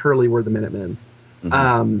and George Hurley were the Minutemen.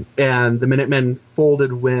 Mm-hmm. And the Minutemen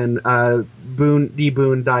folded when D.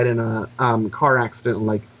 Boone died in a car accident,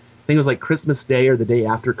 like, I think it was like Christmas Day or the day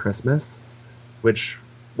after Christmas, which,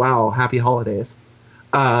 wow, happy holidays.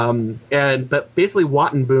 But basically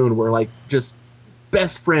Watt and Boone were, like, just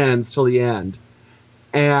best friends till the end.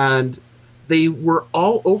 And they were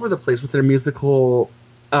all over the place with their musical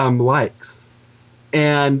likes.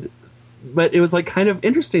 But it was, like, kind of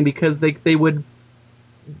interesting because they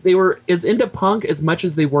were as into punk as much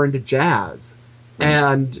as they were into jazz.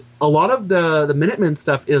 And a lot of the Minutemen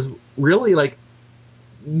stuff is really, like,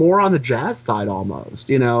 more on the jazz side almost.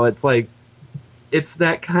 It's like, it's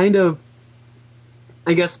that kind of,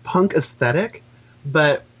 I guess, punk aesthetic,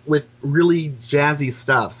 but with really jazzy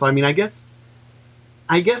stuff. So, I mean, I guess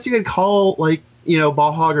you could call, like,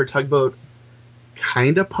 Ball Hog or Tugboat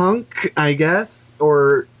kind of punk, I guess.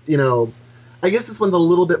 Or, I guess this one's a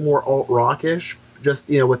little bit more alt-rockish, just,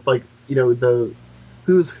 with, like, the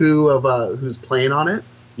who's who of who's playing on it.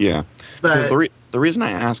 Yeah. But the reason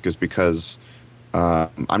I ask is because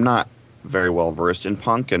I'm not very well versed in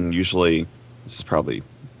punk, and usually, this is probably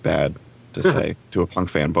bad to say to a punk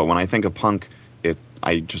fan, but when I think of punk,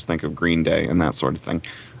 I just think of Green Day and that sort of thing,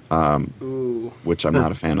 which I'm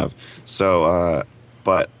not a fan of. So,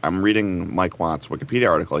 but I'm reading Mike Watt's Wikipedia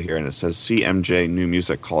article here, and it says CMJ New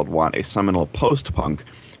Music called Watt a seminal post-punk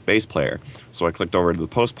bass player. So I clicked over to the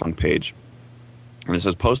post-punk page, and it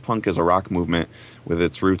says post-punk is a rock movement with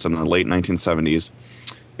its roots in the late 1970s,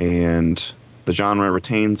 and the genre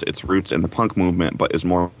retains its roots in the punk movement, but is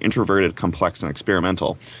more introverted, complex, and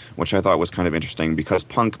experimental, which I thought was kind of interesting because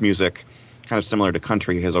punk music, kind of similar to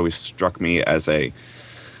country, has always struck me as a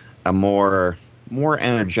more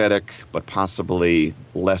energetic, but possibly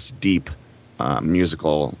less deep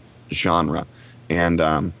musical genre. And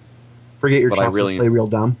forget your chops and play real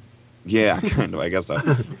dumb. Yeah, kind of. I guess so.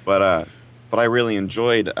 But I really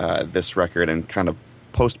enjoyed this record, and kind of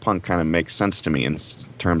post-punk kind of makes sense to me in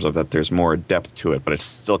terms of that there's more depth to it, but it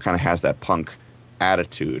still kind of has that punk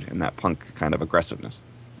attitude and that punk kind of aggression.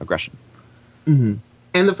 Mm-hmm.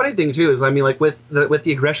 And the funny thing too is, I mean, like with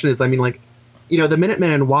the aggression is, I mean, like, the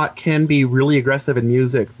Minutemen and Watt can be really aggressive in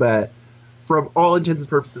music, but for all intents and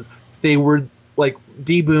purposes, they were, like,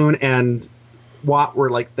 D. Boone and Watt were,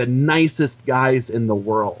 like, the nicest guys in the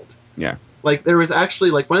world. Yeah. Like, there was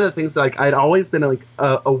actually, like, one of the things that, like, I'd always been, like,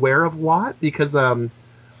 aware of Watt because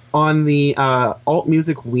on the Alt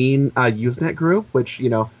Music Ween Usenet group, which,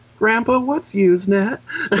 Grandpa, what's Usenet?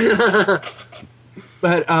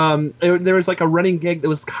 But there was, like, a running gig that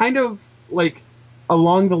was kind of, like,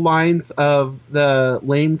 along the lines of the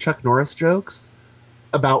lame Chuck Norris jokes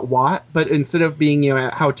about Watt, but instead of being,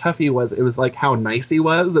 how tough he was, it was, like, how nice he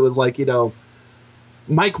was. It was, like,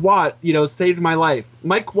 Mike Watt, saved my life.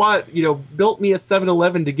 Mike Watt, built me a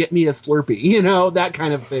 7-Eleven to get me a Slurpee, that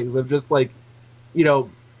kind of things of just, like,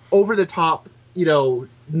 over the top,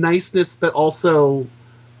 niceness, but also,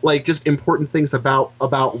 like, just important things about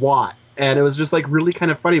Watt. And it was just, like, really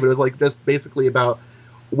kind of funny, but it was, like, just basically about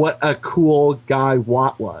what a cool guy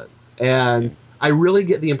Watt was. And I really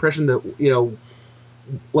get the impression that,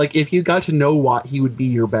 like, if you got to know Watt, he would be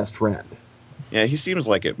your best friend. Yeah, he seems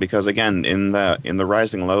like it because, again, in the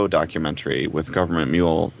Rising Low documentary with Government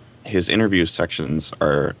Mule, his interview segments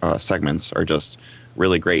are just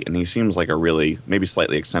really great, and he seems like a really, maybe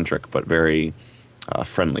slightly eccentric, but very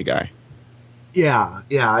friendly guy. Yeah.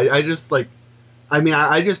 I just, like,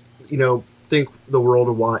 I just, think the world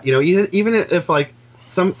of Watt. Even if, like,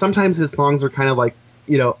 sometimes his songs are kind of like,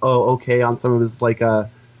 okay on some of his, like,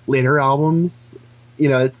 later albums.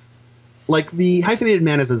 It's like the Hyphenated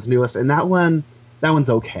Man is his newest, and that one's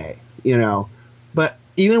okay. But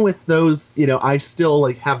even with those, I still,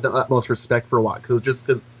 like, have the utmost respect for Watt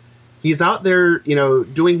because he's out there, you know,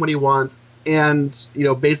 doing what he wants, and you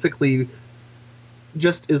know, basically,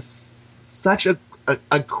 just is such a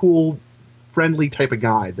cool, friendly type of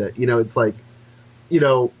guy that, you know, it's like, you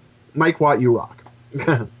know, Mike Watt, you rock.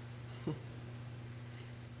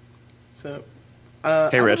 So, Hey,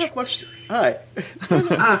 I Rich. don't have much. Hi.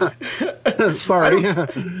 Sorry.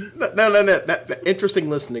 No. Interesting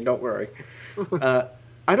listening. Don't worry.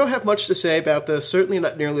 I don't have much to say about this. Certainly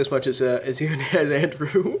not nearly as much as you and as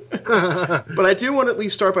Andrew. But I do want to at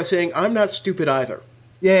least start by saying I'm not stupid either.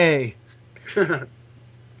 Yay.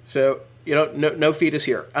 So, you know, no fetus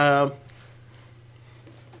here. I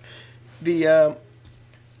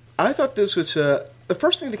thought this was the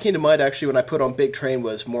first thing that came to mind actually when I put on Big Train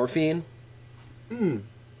was Morphine. I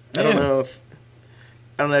don't know.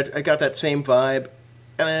 I got that same vibe,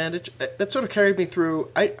 and that sort of carried me through.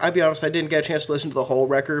 I'll be honest, I didn't get a chance to listen to the whole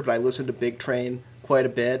record, but I listened to Big Train quite a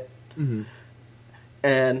bit. Mm-hmm.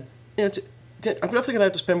 And you know, I'm definitely gonna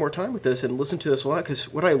have to spend more time with this and listen to this a lot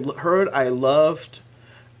because what I heard, I loved.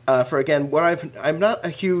 I'm not a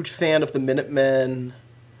huge fan of the Minutemen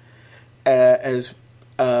as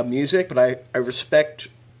music, but I respect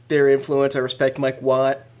their influence. I respect Mike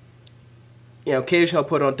Watt. You know, occasionally I'll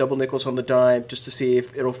put on Double Nickels on the Dime just to see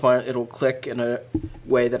if it'll click in a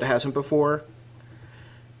way that it hasn't before.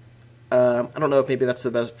 I don't know if maybe that's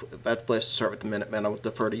the best place to start with the Minutemen. I'll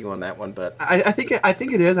defer to you on that one, but I think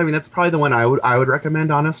it is. I mean, that's probably the one I would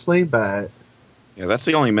recommend, honestly. But Yeah, that's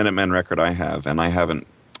the only Minutemen record I have, and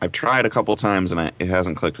I've tried a couple times, and it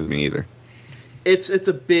hasn't clicked with me either. it's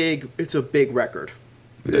a big record.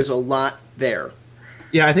 There's a lot there.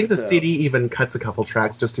 yeah, I think the So- CD even cuts a couple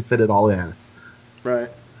tracks just to fit it all in. Right.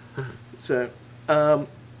 So,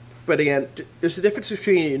 but again, there's a difference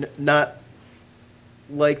between not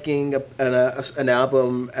liking an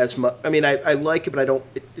album as much. I mean, I like it, but I don't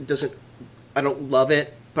love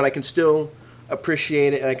it, but I can still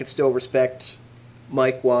appreciate it, and I can still respect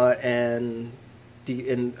Mike Watt and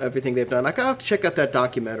everything they've done. I gotta have to check out that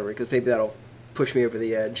documentary because maybe that'll push me over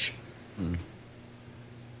the edge.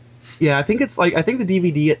 Yeah, I think the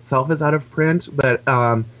DVD itself is out of print, but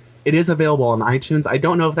it is available on iTunes. I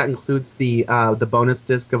don't know if that includes the bonus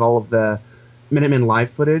disc of all of the Minutemen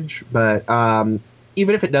live footage, but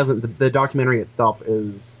even if it doesn't, the documentary itself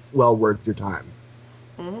is well worth your time.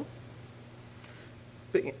 Mm-hmm.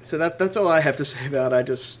 So that's all I have to say about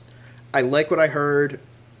it. I like what I heard.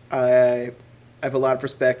 I have a lot of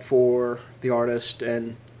respect for the artist,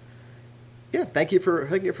 and yeah, thank you for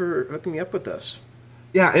hooking me up with this.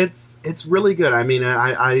 Yeah, it's really good. I mean,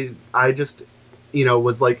 I just, you know,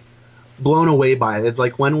 was like blown away by it. It's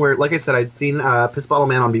like one where, like I said, I'd seen Piss Bottle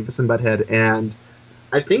Man on Beavis and Butthead, and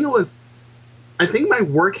I think my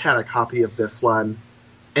work had a copy of this one,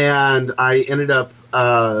 and I ended up,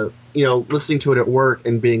 you know, listening to it at work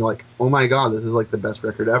and being like, oh my god, this is like the best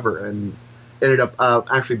record ever, and ended up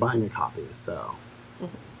actually buying a copy. So,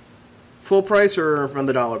 Full price or from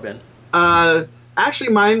the dollar bin?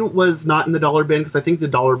 actually, mine was not in the dollar bin because I think the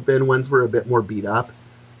dollar bin ones were a bit more beat up.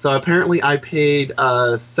 So apparently, I paid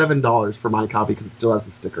 $7 for my copy because it still has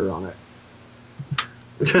the sticker on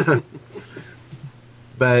it.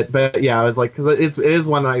 But yeah, I was like, because it is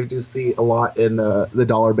one that I do see a lot in the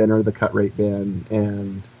dollar bin or the cut rate bin,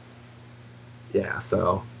 and yeah,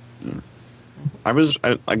 so.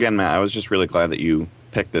 Again, Matt, I was just really glad that you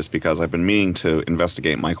picked this because I've been meaning to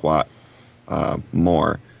investigate Mike Watt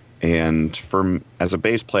more. And as a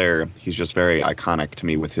bass player, he's just very iconic to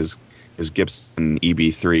me with his Gibson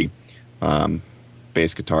EB3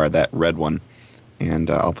 bass guitar, that red one.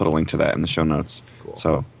 And I'll put a link to that in the show notes. Cool.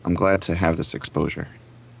 So I'm glad to have this exposure.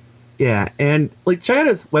 Yeah, and like check out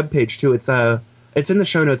his webpage too. It's in the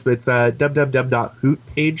show notes, but it's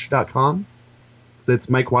www.hootpage.com. So it's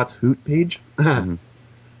Mike Watt's Hoot page. Mm-hmm.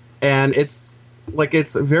 And it's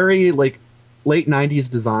very like late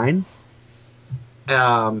 90s design.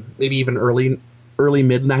 Maybe even early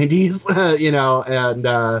mid 90s, you know,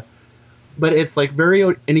 and but it's like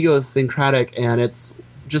very idiosyncratic, and it's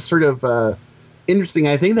just sort of interesting.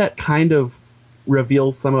 I think that kind of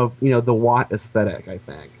reveals some of, you know, the Watt aesthetic. I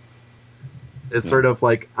think it's sort of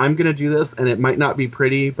like, I'm gonna do this, and it might not be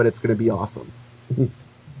pretty, but it's gonna be awesome. And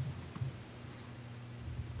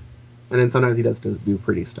then sometimes he does do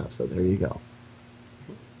pretty stuff. So there you go.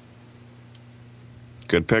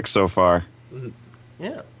 Good pick so far.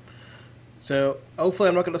 Yeah. So hopefully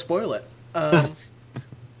I'm not going to spoil it.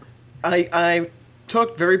 I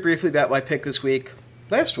talked very briefly about my pick this week.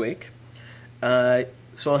 Last week, I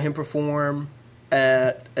saw him perform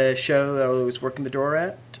at a show that I was working the door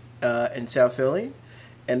at in South Philly,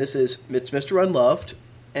 and it's Mr. Unloved.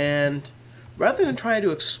 And rather than trying to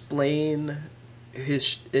explain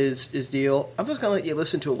his deal, I'm just gonna let you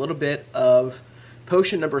listen to a little bit of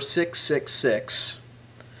Potion number 666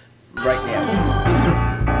 right now.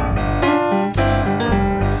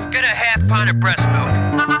 Get a half pint of breast milk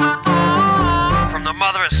from the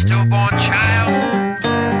mother of stillborn child.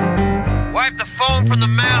 Wipe the foam from the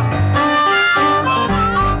mouth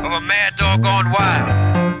of a mad dog gone wild.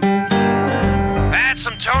 Add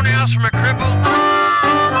some toenails from a cripple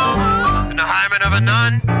and the hymen of a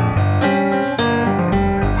nun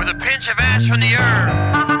with a pinch of ash from the herb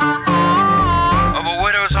of a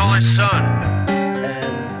widow's only son.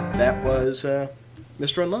 And that was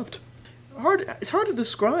Mr. Unloved. It's hard to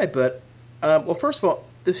describe, but well, first of all,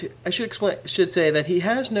 I should say that he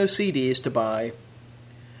has no CDs to buy.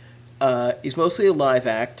 He's mostly a live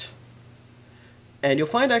act, and you'll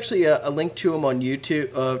find actually a link to him on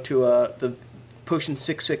YouTube, to the Potion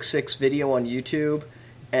 666 video on YouTube,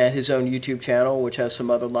 and his own YouTube channel, which has some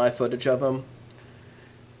other live footage of him.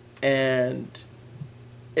 And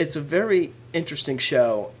it's a very interesting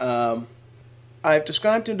show. I've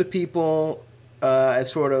described him to people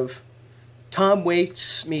as sort of Tom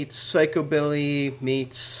Waits meets Psychobilly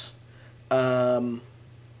meets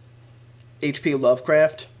H.P.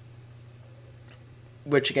 Lovecraft,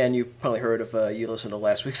 which again you probably heard of. You listened to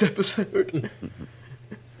last week's episode.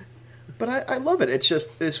 But I love it. It's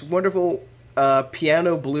just this wonderful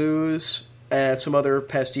piano blues and some other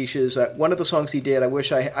pastiches. One of the songs he did, I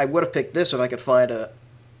wish I would have picked this if I could find a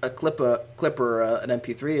clip or an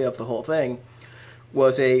MP3 of the whole thing,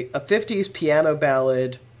 was a 50s piano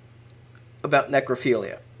ballad about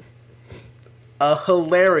necrophilia. A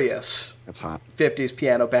hilarious That's hot. 50s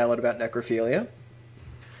piano ballad about necrophilia.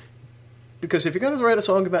 Because if you're going to write a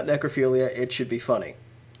song about necrophilia, it should be funny.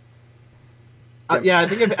 Yeah, I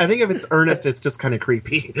think if it's earnest, it's just kind of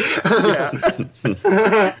creepy. Yeah.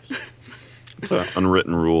 It's an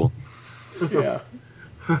unwritten rule. Yeah.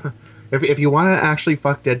 If you want to actually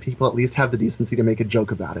fuck dead people, at least have the decency to make a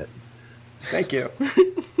joke about it. Thank you.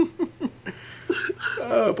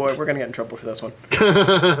 Oh boy, we're going to get in trouble for this one.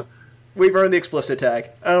 We've earned the explicit tag.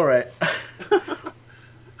 All right.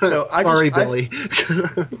 Sorry, Billy.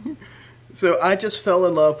 So I just fell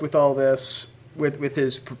in love with all this, with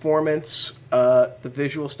his performance, the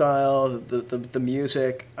visual style, the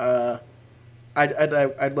music.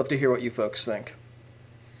 I'd love to hear what you folks think.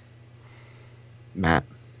 Matt.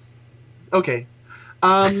 Okay.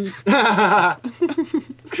 Uh-oh. I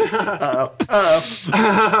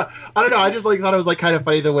don't know. I just thought it was kind of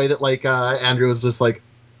funny the way that Andrew was just like,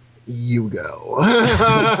 "You go."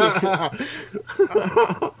 I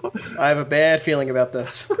have a bad feeling about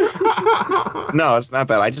this. No, it's not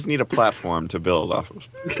bad. I just need a platform to build off of.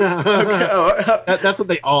 That's what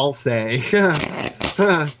they all say.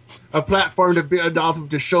 A platform to build off of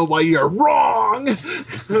to show why you're wrong.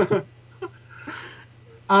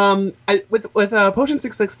 With Potion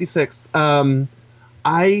 666,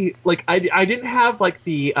 I didn't have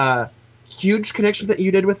the huge connection that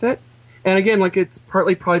you did with it, and again, it's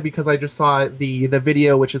partly probably because I just saw the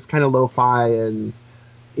video, which is kind of lo-fi and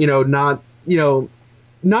not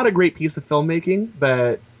a great piece of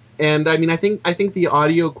filmmaking, and I mean I think the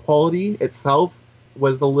audio quality itself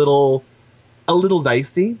was a little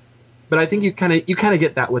dicey, but I think you kind of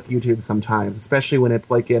get that with YouTube sometimes, especially when it's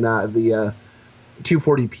in the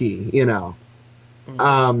 240p,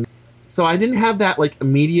 so I didn't have that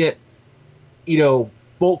immediate,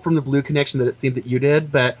 bolt from the blue connection that it seemed that you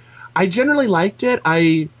did, but I generally liked it.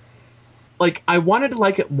 I wanted to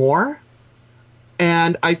like it more,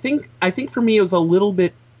 and I think for me it was a little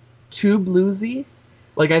bit too bluesy.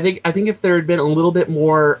 I think if there had been a little bit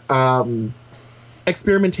more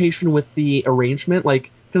experimentation with the arrangement,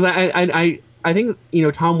 because I think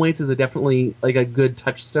Tom Waits is definitely a good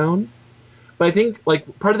touchstone. But I think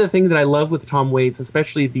part of the thing that I love with Tom Waits,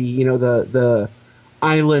 especially the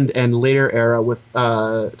Island and later era with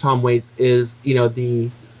Tom Waits, is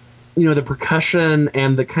the percussion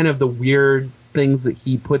and the kind of the weird things that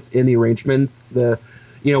he puts in the arrangements.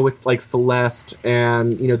 With Celeste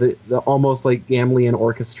and the almost Gamlian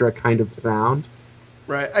orchestra kind of sound.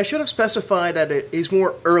 Right. I should have specified that he's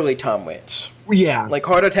more early Tom Waits. Yeah.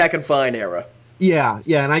 Heart Attack and Fine era. Yeah,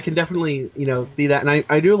 and I can definitely see that, and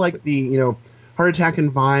I do like the Heart Attack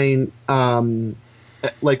and Vine,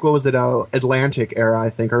 what was it, Atlantic era, I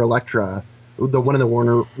think, or Elektra, one of the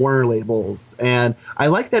Warner labels, and I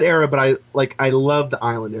like that era, but I love the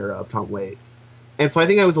Island era of Tom Waits, and so I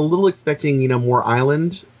think I was a little expecting more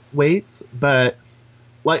Island Waits, but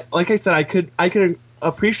like I said, I could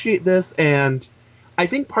appreciate this, and I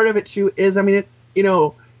think part of it too is, I mean,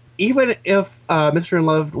 even if Mr.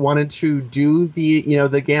 Unloved wanted to do the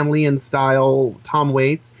Gamlian style Tom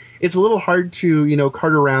Waits, it's a little hard to,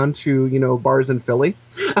 cart around to, bars in Philly.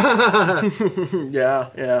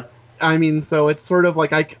 Yeah. I mean, so it's sort of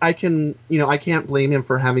like I can, I can't blame him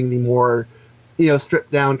for having the more,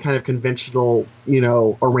 stripped down kind of conventional,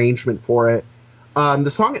 arrangement for it. The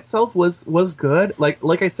song itself was good.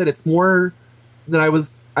 Like I said, it's more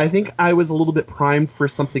that I think I was a little bit primed for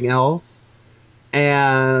something else.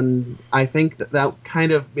 And I think that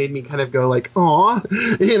kind of made me kind of go like, aw,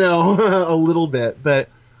 a little bit. But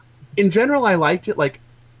in general, I liked it. Like,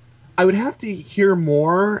 I would have to hear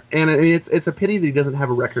more, and I mean, it's a pity that he doesn't have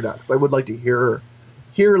a record out, because I would like to hear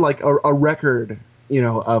like a record,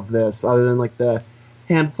 of this, other than like the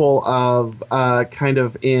handful of kind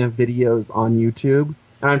of videos on YouTube.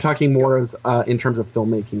 And I'm talking more as in terms of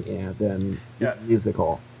filmmaking than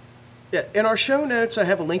musical. Yeah, in our show notes, I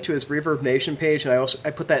have a link to his Reverb Nation page, and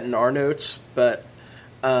I put that in our notes. But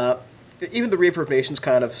even the Reverb Nation's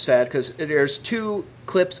kind of sad, because there's two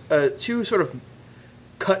clips, two sort of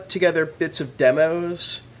cut together bits of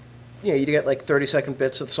demos. You get like 30-second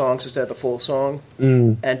bits of songs instead of the full song,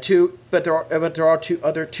 and there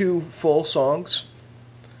are two full songs.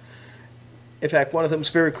 In fact, one of them is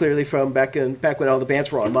very clearly from back when all the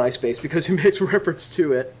bands were on MySpace, because he makes reference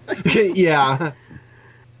to it. Yeah.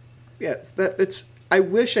 Yes, I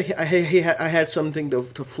wish I had something to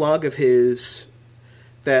flog of his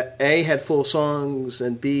that A, had full songs,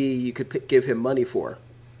 and B, you could give him money for.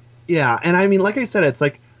 Yeah, and I mean, like I said, it's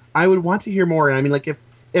like I would want to hear more. And I mean, like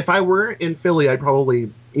if I were in Philly, I'd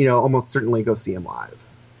probably almost certainly go see him live.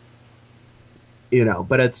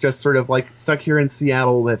 But it's just sort of like stuck here in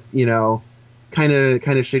Seattle with kind of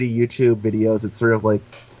shitty YouTube videos. It's sort of like,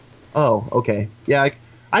 oh, okay, yeah,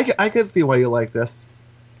 I could see why you like this,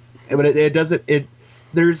 but it doesn't.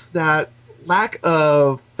 There's that lack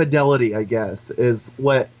of fidelity, I guess, is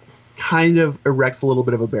what kind of erects a little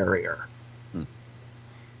bit of a barrier.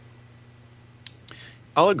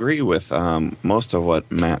 I'll agree with most of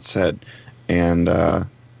what Matt said, and I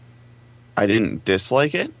didn't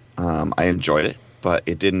dislike it. I enjoyed it, but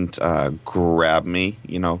it didn't grab me,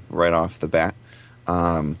 right off the bat.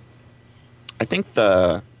 I think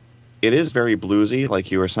it is very bluesy,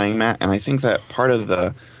 like you were saying, Matt, and I think that part of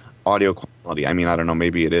the audio quality, I mean, I don't know,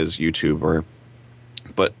 maybe it is YouTube,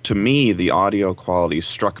 but to me, the audio quality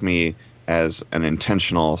struck me as an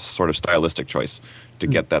intentional sort of stylistic choice to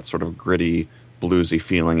get that sort of gritty, bluesy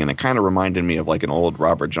feeling, and it kind of reminded me of like an old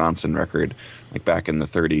Robert Johnson record, like back in the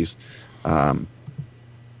 30s. And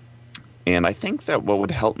I think that what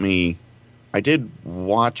would help me, I did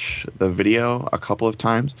watch the video a couple of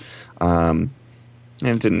times, and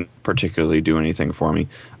it didn't particularly do anything for me,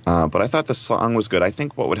 but I thought the song was good. I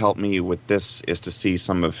think what would help me with this is to see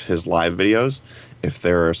some of his live videos, if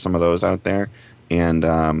there are some of those out there,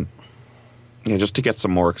 and just to get some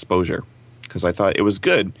more exposure, because I thought it was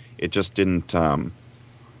good. It just didn't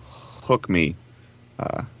hook me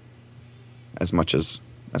as much as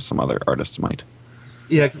some other artists might.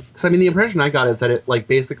 Yeah, because I mean, the impression I got is that it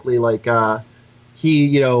basically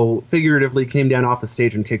he figuratively came down off the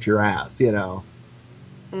stage and kicked your ass.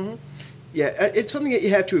 Mm-hmm. Yeah, it's something that you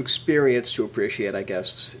have to experience to appreciate, I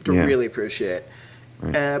guess, to really appreciate.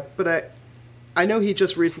 Right. But I know he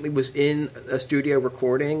just recently was in a studio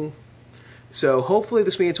recording, so hopefully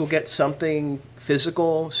this means we'll get something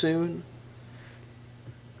physical soon.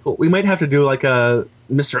 Cool. We might have to do like a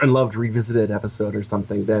Mr. Unloved Revisited episode or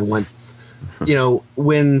something then once,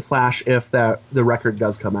 when/if that the record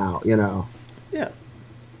does come out, Yeah.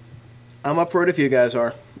 I'm up for it if you guys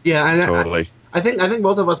are. Yeah, and totally. I think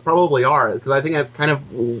both of us probably are, because I think that's kind of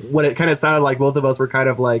what it kind of sounded like. Both of us were kind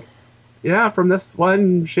of like, yeah, from this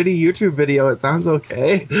one shitty YouTube video, it sounds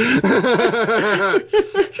okay.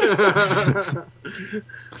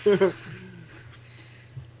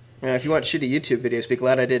 Yeah, if you want shitty YouTube videos, be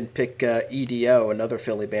glad I didn't pick EDO, another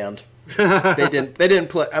Philly band. They didn't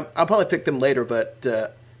play. I'll probably pick them later, but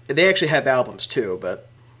they actually have albums too. But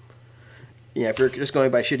yeah, if you're just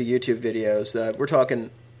going by shitty YouTube videos, we're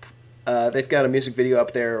talking. They've got a music video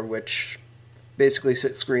up there which basically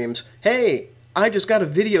screams, "Hey, I just got a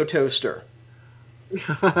video toaster."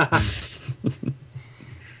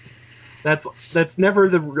 That's never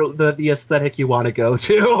the aesthetic you want to go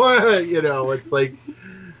to. It's like,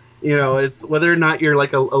 it's whether or not you're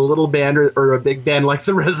like a little band or a big band like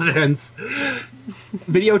the Residents.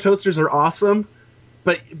 Video toasters are awesome,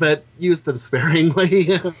 but use them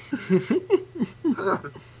sparingly.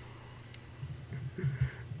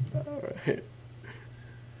 All right.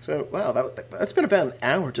 So, wow, that's been about an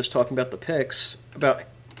hour just talking about the picks. About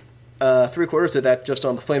 3/4 of that just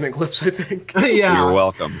on the Flaming Lips, I think. Yeah. You're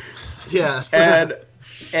welcome. Yes. And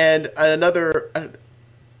another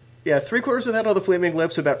Yeah, 3/4 of that on the Flaming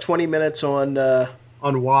Lips, about 20 minutes on.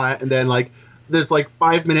 On what, and then like this like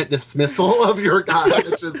 5-minute dismissal of your God.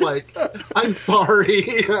 It's just like, I'm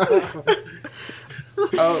sorry.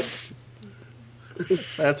 Oh,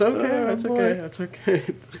 that's okay. That's okay. That's okay.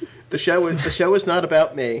 The show is not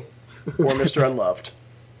about me or Mr. Unloved.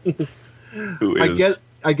 Who is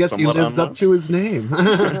I guess he somewhat lives up unloved? to his name.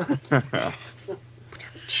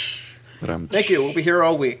 Thank you. We'll be here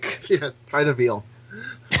all week. Yes, try the veal.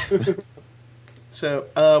 So,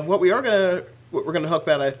 what we're gonna talk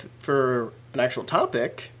about for an actual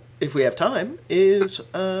topic, if we have time, is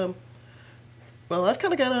well, I've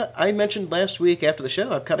kind of got I mentioned last week after the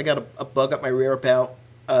show, I've kind of got a bug up my rear about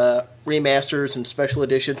remasters and special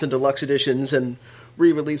editions and deluxe editions and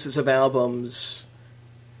re-releases of albums,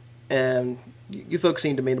 and you folks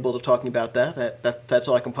seem amenable to talking about that. That's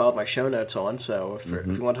all I compiled my show notes on. So if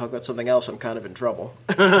you want to talk about something else, I'm kind of in trouble.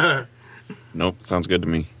 Nope, sounds good to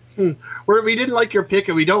me. We didn't like your pick,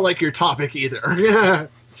 and we don't like your topic either. Yeah.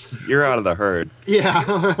 You're out of the herd.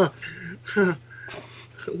 Yeah.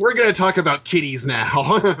 We're going to talk about kitties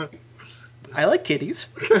now. I like kitties.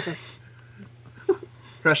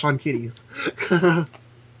 Fresh on kitties.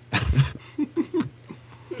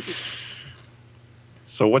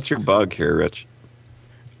 So what's your bug here, Rich?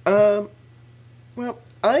 Well,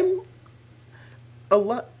 I'm a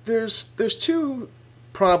lot. There's two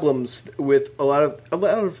problems with a lot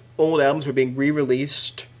of old albums are being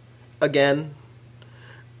re-released again.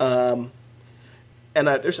 And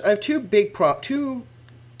I have two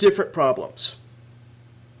different problems,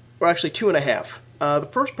 or actually 2.5. The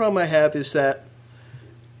first problem I have is that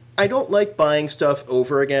I don't like buying stuff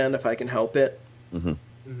over again if I can help it.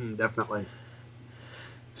 Definitely.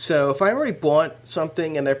 So if I already bought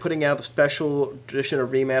something and they're putting out a special edition or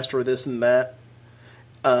remaster or this and that,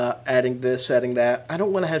 adding this, adding that, I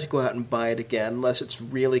don't want to have to go out and buy it again unless it's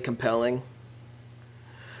really compelling.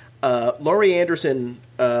 Laurie Anderson,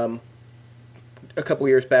 a couple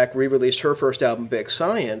years back, re-released her first album, Big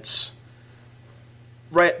Science.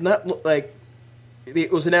 Right, not like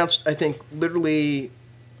it was announced. I think literally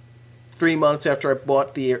 3 months after I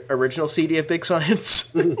bought the original CD of Big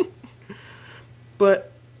Science. But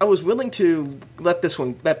I was willing to let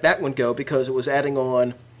that one go because it was adding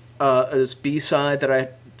on this B-side that I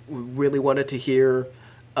really wanted to hear.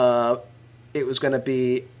 It was going to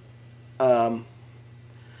be.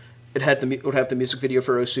 It would have the music video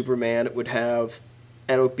for Oh Superman. It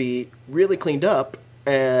would be really cleaned up,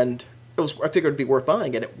 and I figured it'd be worth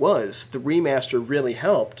buying, and it was. The remaster really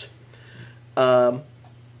helped. But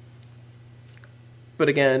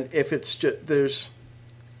again, if it's just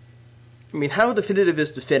how definitive is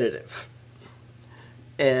definitive?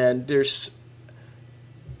 And there's,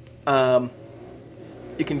 so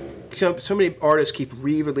many artists keep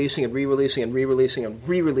re-releasing and re-releasing and re-releasing and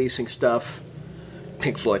re-releasing stuff.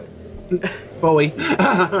 Pink Floyd. Bowie.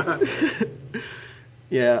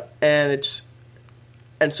 Yeah, I'm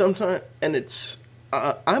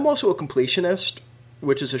also a completionist,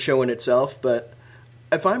 which is a show in itself, but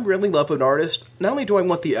if I'm really in love with an artist, not only do I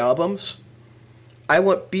want the albums, I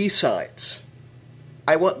want B-sides.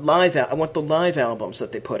 I want the live albums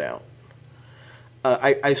that they put out.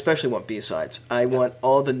 I especially want B-sides. I want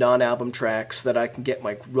all the non-album tracks that I can get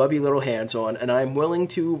my grubby little hands on, and I'm willing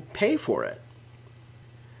to pay for it.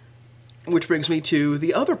 Which brings me to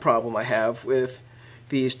the other problem I have with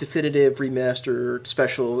these definitive remastered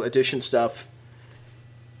special edition stuff.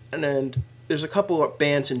 And then there's a couple of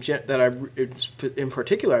bands in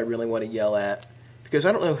particular I really want to yell at, because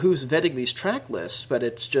I don't know who's vetting these track lists, but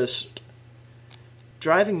it's just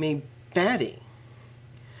driving me batty.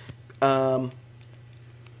 The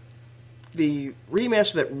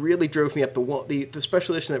remaster that really drove me up the wall, the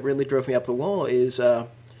special edition that really drove me up the wall is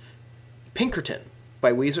Pinkerton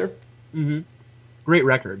by Weezer. Mm-hmm. Great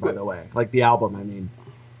record, by the way. Like the album, I mean.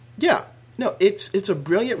 Yeah. No, it's a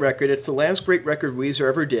brilliant record. It's the last great record Weezer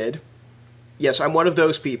ever did. Yes, I'm one of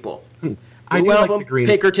those people. I New do album, like the Green.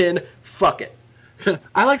 Pinkerton, fuck it.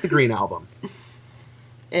 I like the Green album.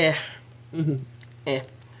 I'm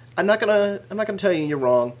not gonna tell you you're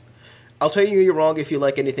wrong. I'll tell you you're wrong if you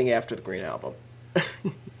like anything after the Green album.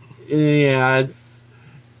 Yeah, it's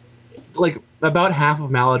like about half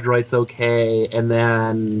of Maladroit's okay, and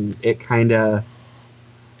then it kind of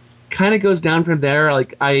goes down from there.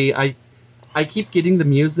 Like I keep getting the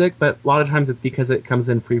music, but a lot of times it's because it comes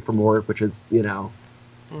in free from work, which is and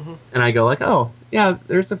I go like, oh yeah,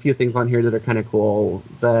 there's a few things on here that are kind of cool,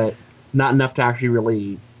 but not enough to actually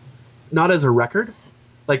really, not as a record.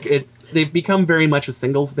 Like they've become very much a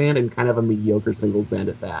singles band and kind of a mediocre singles band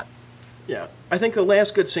at that. Yeah, I think the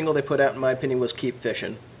last good single they put out, in my opinion, was "Keep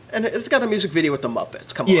Fishing," And it's got a music video with the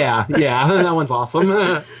Muppets. Come on. Yeah, that one's awesome.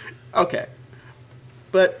 Okay.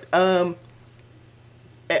 But I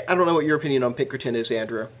don't know what your opinion on Pinkerton is,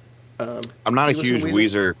 Andrew. I'm not a you listen huge to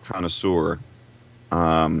Weezer connoisseur.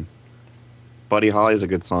 Buddy Holly is a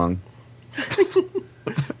good song.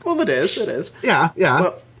 Well, it is. Yeah.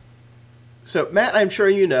 Well, so, Matt, I'm sure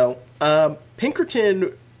you know,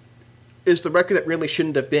 Pinkerton is the record that really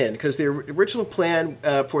shouldn't have been, because the original plan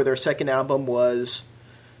for their second album was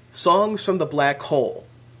Songs from the Black Hole,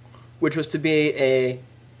 which was to be a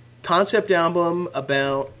concept album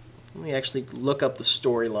about... Let me actually look up the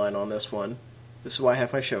storyline on this one. This is why I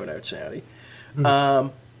have my show notes, Andy.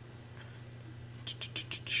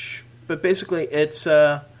 But basically, it's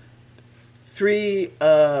three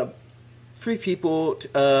people,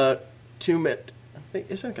 two men. I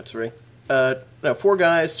think it's three. No, four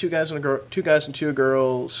guys, two guys and a girl, two guys and two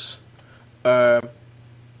girls. No,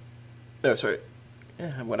 sorry.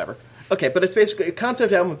 Whatever. Okay, but it's basically a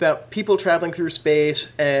concept album about people traveling through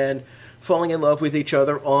space and falling in love with each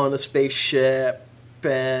other on a spaceship,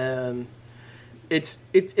 and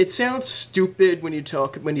it sounds stupid when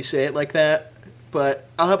you say it like that. But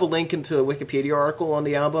I'll have a link into the Wikipedia article on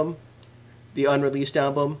the album, the unreleased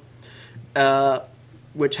album,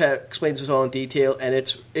 which explains this all in detail, and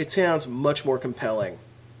it sounds much more compelling.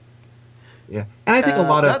 Yeah, and I think a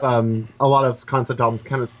lot of concept albums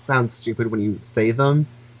kind of sound stupid when you say them.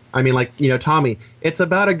 I mean, like, Tommy, it's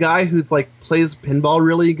about a guy who's like plays pinball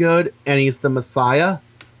really good, and he's the Messiah.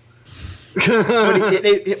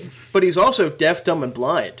 But he's also deaf, dumb, and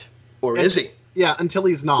blind, or is he? Yeah, until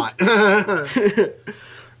he's not.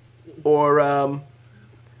 Or,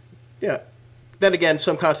 yeah. Then again,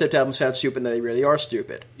 some concept albums sound stupid, and they really are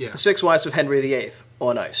stupid. Yeah. The Six Wives of Henry VIII,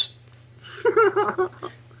 on ice.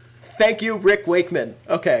 Thank you, Rick Wakeman.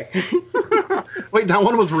 Okay. Wait, that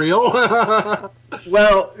one was real?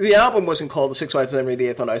 Well, the album wasn't called The Six Wives of Henry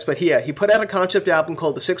VIII on ice, but he put out a concept album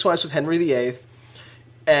called The Six Wives of Henry VIII,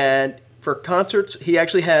 and for concerts, he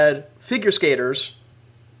actually had figure skaters,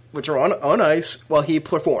 which are on ice, while he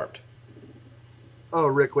performed. Oh,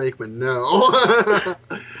 Rick Wakeman, no.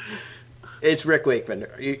 It's Rick Wakeman.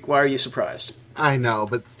 Why are you surprised? I know,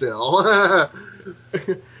 but still.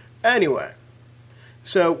 Anyway,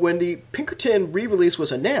 so when the Pinkerton re-release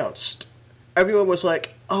was announced, everyone was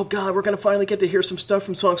like, oh God, we're going to finally get to hear some stuff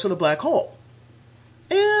from Songs from the Black Hole.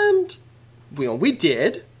 And we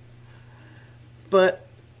did. But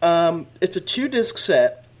it's a 2-disc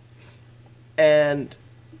set, and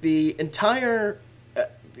the entire...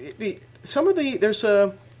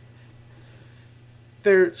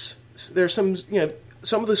 There's some,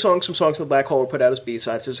 some of the songs from Songs of the Black Hole were put out as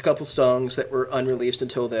B-sides. There's a couple songs that were unreleased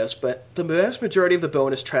until this, but the vast majority of the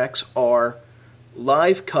bonus tracks are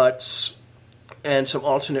live cuts and some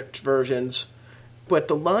alternate versions. But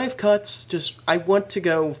the live cuts, I want to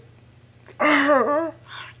go...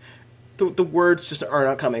 The words just are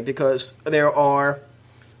not coming, because there are...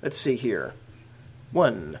 Let's see here.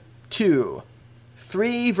 1, 2,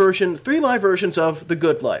 3 live versions of The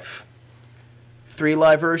Good Life. 3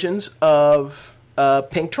 live versions of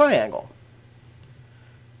Pink Triangle.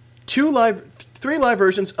 3 live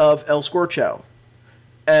versions of El Scorcho.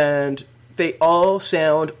 And they all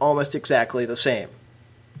sound almost exactly the same.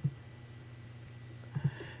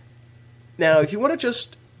 Now, if you want to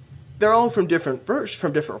they're all from different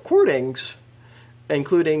recordings,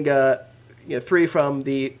 including 3 from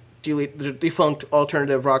the defunct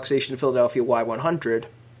alternative rock station Philadelphia Y100.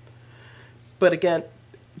 But again,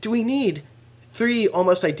 do we need 3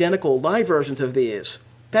 almost identical live versions of these?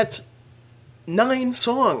 That's 9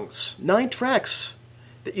 songs, 9 tracks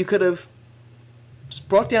that you could have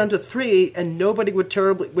brought down to 3, and nobody would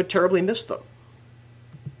terribly miss them.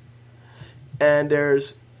 And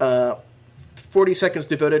there's 40 seconds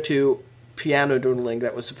devoted to piano doodling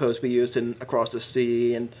that was supposed to be used in Across the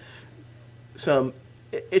Sea, and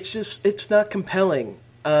it's not compelling.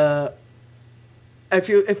 It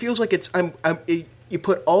feels like you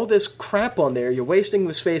put all this crap on there, you're wasting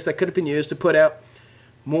the space that could have been used to put out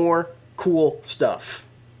more cool stuff.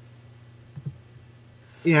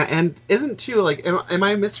 Yeah, and isn't too, like, am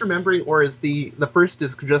I misremembering, or is the first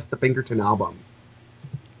disc just the Pinkerton album?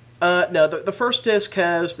 No, the first disc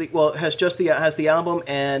has the album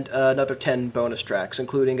and another 10 bonus tracks,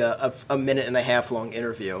 including a minute and a half long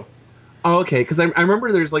interview. Oh, okay, because I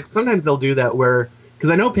remember there's, like, sometimes they'll do that where,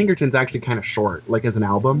 because I know Pinkerton's actually kind of short, like, as an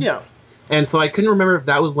album. Yeah. And so I couldn't remember if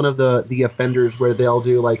that was one of the offenders where they'll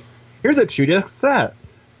do, like, here's a 2-disc set.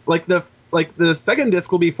 Like, the second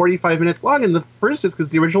disc will be 45 minutes long, and the first disc is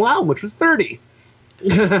the original album, which was 30.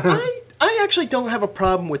 I actually don't have a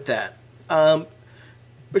problem with that.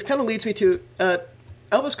 Which kind of leads me to,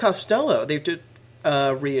 Elvis Costello, they did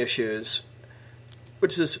reissues,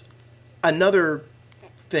 which is another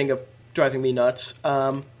thing of driving me nuts.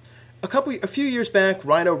 A few years back,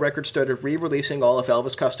 Rhino Records started re-releasing all of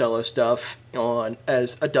Elvis Costello's stuff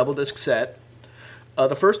as a double disc set.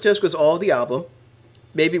 The first disc was all of the album,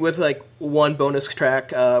 maybe with like one bonus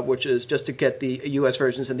track, which is just to get the U.S.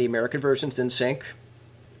 versions and the American versions in sync.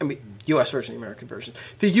 I mean, U.S. version, the American version.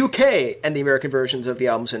 The U.K. and the American versions of the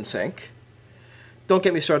albums in sync. Don't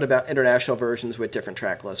get me started about international versions with different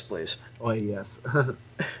track lists, please. Oh, yes.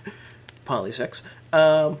 Polysix.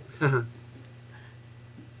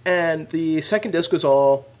 And the second disc was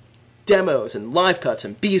all demos and live cuts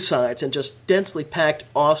and B-sides and just densely packed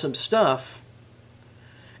awesome stuff.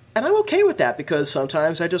 And I'm okay with that because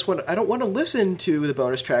sometimes I don't want to listen to the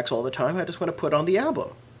bonus tracks all the time. I just want to put on the album.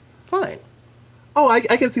 Fine. Oh, I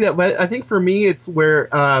can see that. But I think for me, it's where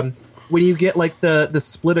when you get like the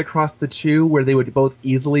split across the two where they would both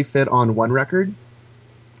easily fit on one record.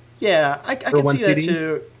 Yeah, I can see CD? that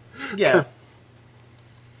too. Yeah.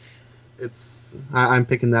 I'm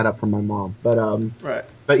picking that up from my mom, but Right.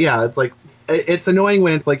 But yeah, it's like it's annoying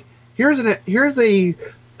when it's like here's a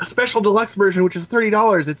special deluxe version which is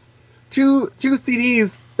 $30. It's two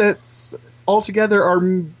CDs that's altogether are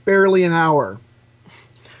barely an hour.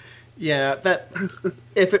 Yeah,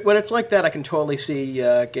 when it's like that, I can totally see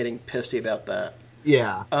getting pissy about that.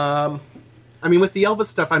 Yeah. I mean, with the Elvis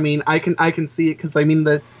stuff, I mean, I can see it because I mean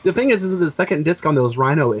the thing is the second disc on those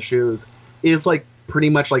Rhino issues is like pretty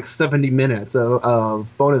much like 70 minutes of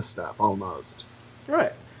bonus stuff almost.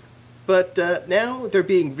 Right. But now they're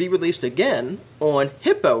being re-released again on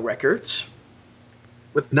Hippo Records.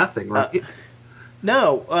 With nothing, right?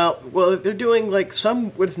 No. Well, they're doing like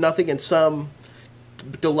some with nothing and some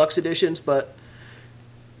deluxe editions, but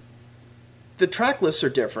the track lists are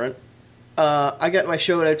different. I got my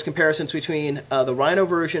show notes comparisons between the Rhino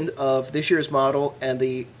version of this year's model and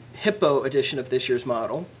the Hippo edition of this year's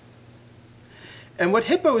model. And what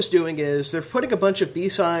Hippo is doing is they're putting a bunch of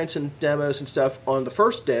B-sides and demos and stuff on the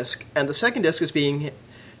first disc, and the second disc is being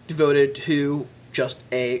devoted to just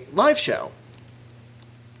a live show.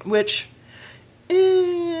 Which,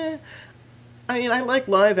 I mean, I like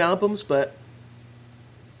live albums, but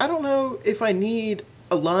I don't know if I need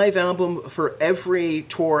a live album for every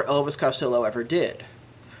tour Elvis Costello ever did.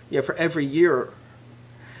 For every year.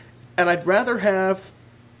 And I'd rather have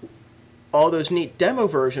all those neat demo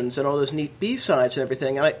versions and all those neat B-sides and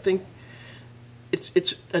everything. And I think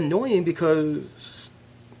it's annoying because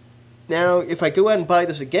now if I go out and buy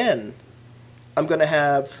this again, I'm going to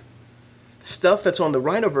have stuff that's on the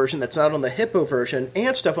Rhino version that's not on the Hippo version,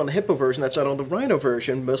 and stuff on the Hippo version that's not on the Rhino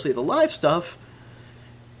version, mostly the live stuff.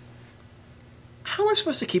 How am I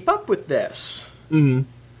supposed to keep up with this? Mm-hmm.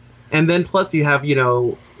 And then plus you have,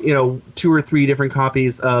 2 or 3 different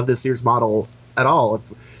copies of this year's model at all.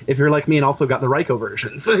 If you're like me and also got the Ryko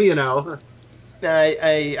versions, I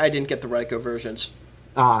didn't get the Ryko versions.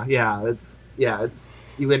 It's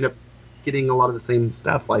you end up getting a lot of the same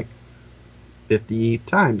stuff like 50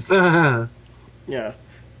 times. Yeah.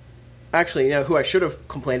 Actually, who I should have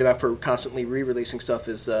complained about for constantly re-releasing stuff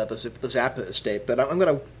is the Zappa estate, but I'm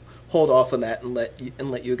going to hold off on that and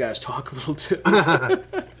let you guys talk a little too.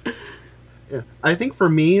 Yeah. I think for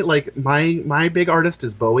me, like my big artist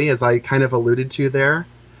is Bowie, as I kind of alluded to there.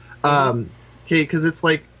 Because it's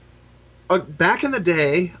like back in the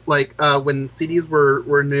day, like when CDs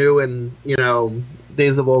were new and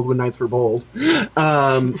days of old when nights were bold.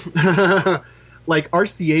 Like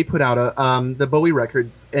RCA put out the Bowie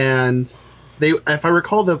records, and they, if I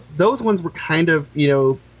recall, those ones were kind of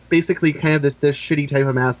basically kind of the shitty type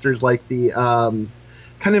of masters, like the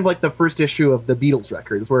kind of like the first issue of the Beatles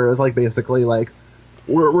records, where it was like basically like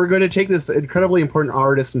we're going to take this incredibly important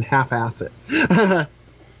artist and half-ass it.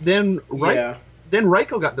 Then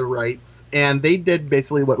Ryko got the rights, and they did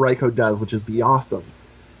basically what Ryko does, which is be awesome,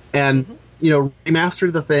 and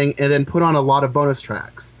remastered the thing, and then put on a lot of bonus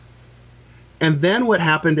tracks. And then what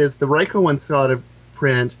happened is the Ryko ones fell out of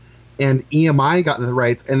print, and EMI got the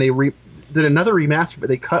rights, and they did another remaster, but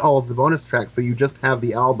they cut all of the bonus tracks, so you just have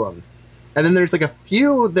the album. And then there's like a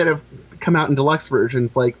few that have come out in deluxe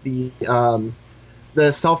versions, like the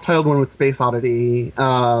self-titled one with Space Oddity,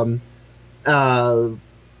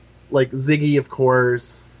 like Ziggy, of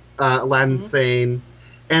course, Aladdin Sane.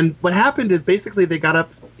 And what happened is basically they got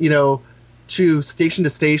up, to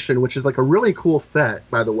Station, which is like a really cool set,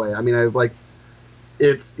 by the way. I mean,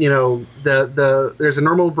 it's, there's a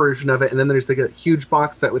normal version of it, and then there's like a huge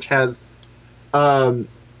box set which has 3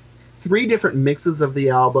 different mixes of the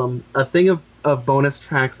album, a thing of bonus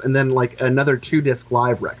tracks, and then like another 2-disc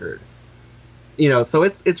live record. So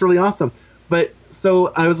it's really awesome. But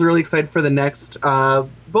so I was really excited for the next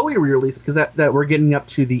Bowie re-release because that we're getting up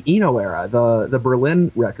to the Eno era, the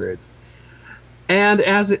Berlin records. And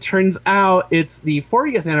as it turns out, it's the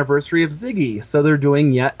 40th anniversary of Ziggy. So they're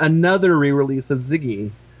doing yet another re-release of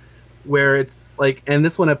Ziggy where it's like, and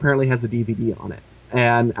this one apparently has a DVD on it.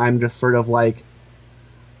 And I'm just sort of like,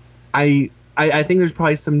 I think there's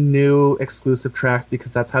probably some new exclusive tracks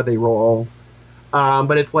because that's how they roll.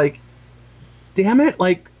 But it's like, damn it,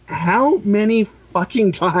 like, how many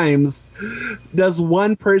fucking times does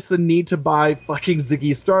one person need to buy fucking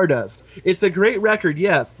Ziggy Stardust? It's a great record,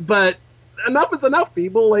 yes, but enough is enough,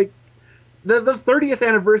 people. Like, the 30th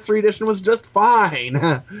anniversary edition was just fine.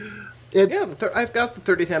 I've got the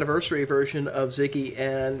 30th anniversary version of Ziggy,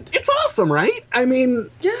 and it's awesome, right? I mean,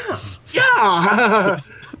 yeah.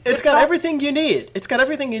 It's got everything you need. It's got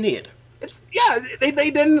everything you need. It's they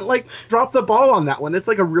didn't like drop the ball on that one. It's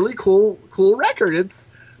like a really cool record. It's,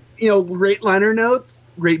 you know, great liner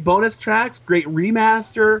notes, great bonus tracks, great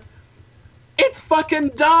remaster. It's fucking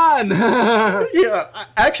done. Yeah,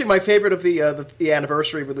 actually, my favorite of the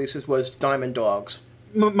anniversary releases was Diamond Dogs.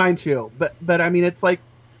 Mine too. But I mean, it's like,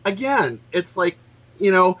 again, it's like,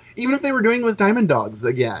 you know, even if they were doing with Diamond Dogs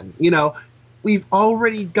again, you know, we've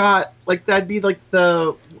already got, like, that'd be like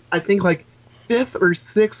the, I think, like, 5th or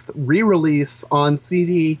 6th re-release on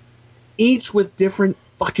CD, each with different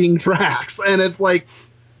fucking tracks. And it's like,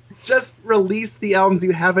 just release the albums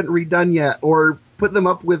you haven't redone yet, or put them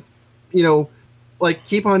up with, you know, like,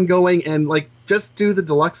 keep on going and, like, just do the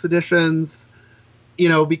deluxe editions, you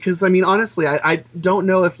know, because, I mean, honestly, I don't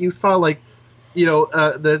know if you saw, like, you know,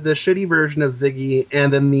 the shitty version of Ziggy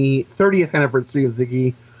and then the 30th anniversary of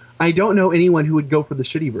Ziggy. I don't know anyone who would go for the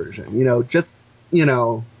shitty version, you know, just, you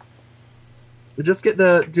know, just get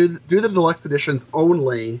do the deluxe editions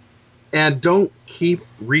only, and don't keep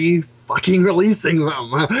fucking releasing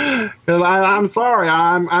them. Because I'm sorry,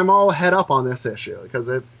 I'm all head up on this issue because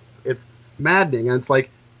it's maddening, and it's like,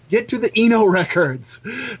 get to the Eno records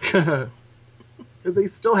because they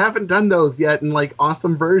still haven't done those yet in like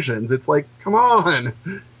awesome versions. It's like, come on,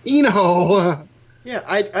 Eno. Yeah,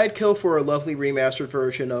 I'd kill for a lovely remastered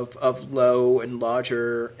version of Low and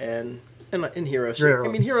Lodger and Heroes. I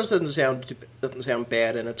mean, Heroes doesn't sound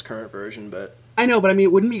bad in its current version, but I know, but I mean,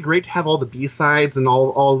 it wouldn't be great to have all the B-sides and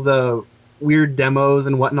all the weird demos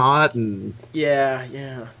and whatnot, and yeah.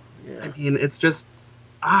 I mean, it's just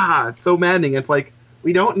it's so maddening. It's like,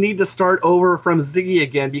 we don't need to start over from Ziggy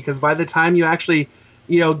again, because by the time you actually,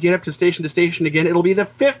 you know, get up to station again, it'll be the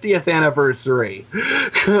 50th anniversary.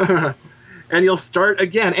 And you'll start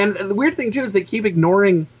again. And the weird thing, too, is they keep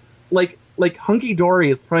ignoring, like Hunky Dory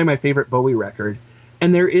is probably my favorite Bowie record,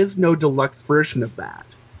 and there is no deluxe version of that.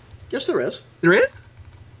 Yes, there is. There is?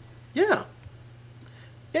 Yeah.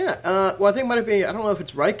 Yeah, well, I think it might be, I don't know if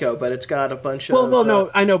it's Ryko, but it's got a bunch of... Well, no,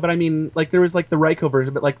 I know, but I mean, like, there was, like, the Ryko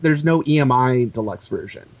version, but, like, there's no EMI deluxe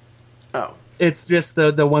version. Oh. It's just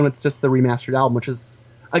the one that's just the remastered album, which is,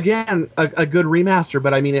 again, a good remaster,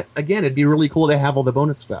 but, I mean, it'd be really cool to have all the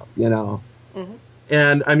bonus stuff, you know? Mm-hmm.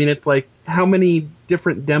 And, I mean, it's like, how many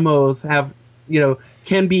different demos have, you know,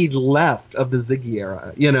 can be left of the Ziggy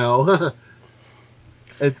era, you know?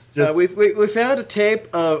 It's just... we found a tape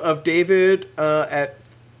of David at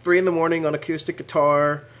 3 a.m. on acoustic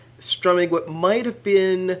guitar, strumming what might have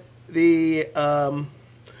been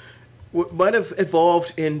what might have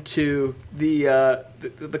evolved into the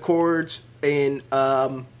chords in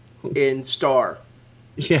Star.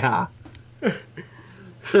 Yeah.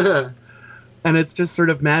 And it's just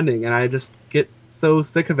sort of maddening, and I just get so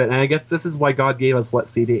sick of it. And I guess this is why God gave us What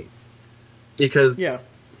CD, because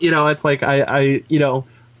you know, it's like I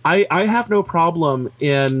have no problem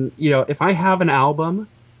in, you know, if I have an album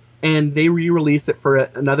and they re-release it for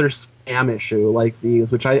another scam issue like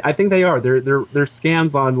these, which I think they are. They're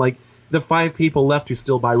scams on, like, the 5 people left who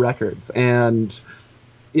still buy records. And,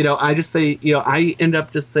 you know, I just say, you know, I end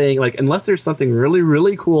up just saying, like, unless there's something really,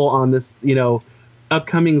 really cool on this, you know,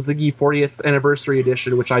 upcoming Ziggy 40th anniversary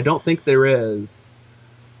edition, which I don't think there is,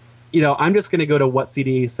 you know, I'm just going to go to What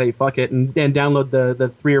CD, say fuck it, and download the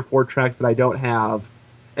 3 or 4 tracks that I don't have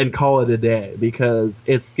and call it a day, because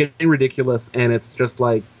it's getting ridiculous, and it's just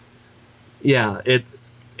like, yeah,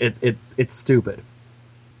 it's stupid.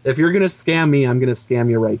 If you're gonna scam me, I'm gonna scam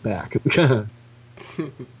you right back.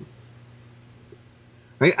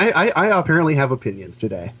 I apparently have opinions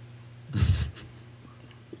today.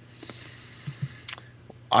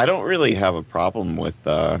 I don't really have a problem with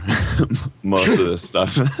most of this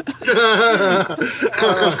stuff.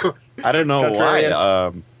 I don't know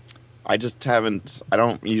why. I just haven't. I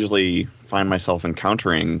don't usually find myself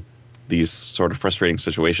encountering these sort of frustrating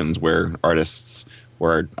situations where artists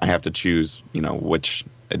where I have to choose, which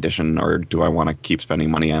edition, or do I want to keep spending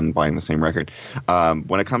money on buying the same record.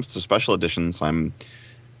 When it comes to special editions, I'm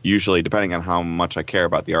usually, depending on how much I care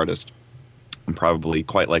about the artist, I'm probably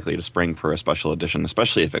quite likely to spring for a special edition,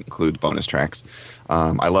 especially if it includes bonus tracks.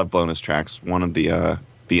 I love bonus tracks. One of the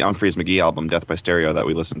Umphrey's McGee album, Death by Stereo, that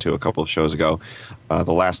we listened to a couple of shows ago,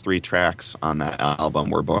 the last 3 tracks on that album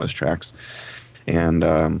were bonus tracks. And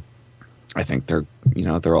I think they're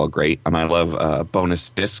all great. And I love bonus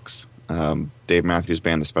discs. Dave Matthews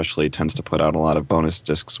Band especially tends to put out a lot of bonus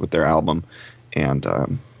discs with their album. And,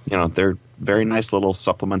 they're very nice little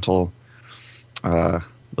supplemental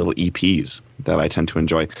little EPs that I tend to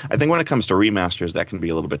enjoy. I think when it comes to remasters, that can be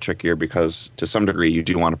a little bit trickier because to some degree you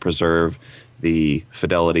do want to preserve the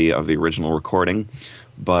fidelity of the original recording,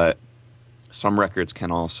 but some records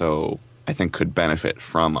can also, I think, could benefit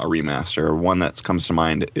from a remaster. One that comes to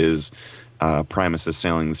mind is Primus's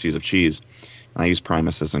Sailing the Seas of Cheese. And I use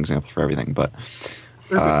Primus as an example for everything, but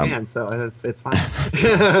so it's fine.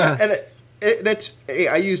 Yeah, and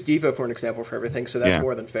I use Devo for an example for everything, so that's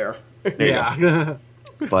more than fair. Yeah.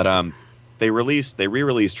 But they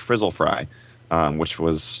re-released Frizzle Fry, which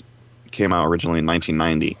came out originally in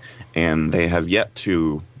 1990, and they have yet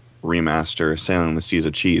to remaster Sailing the Seas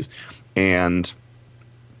of Cheese. And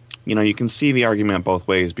you can see the argument both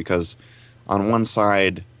ways, because on one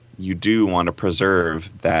side you do want to preserve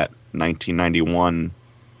that 1991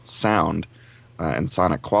 sound and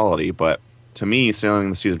sonic quality, but to me, Sailing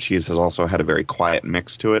the Seas of Cheese has also had a very quiet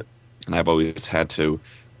mix to it, and I've always had to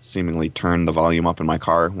seemingly turn the volume up in my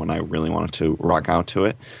car when I really wanted to rock out to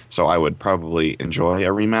it. So I would probably enjoy a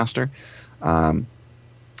remaster.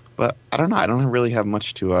 But I don't know. I don't really have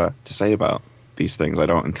much to say about these things. I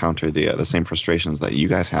don't encounter the same frustrations that you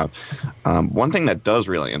guys have. One thing that does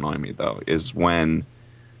really annoy me, though, is when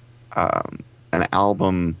an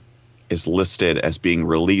album is listed as being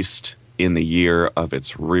released in the year of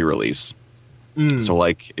its re-release. So,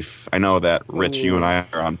 like, if I know that, Rich, you and I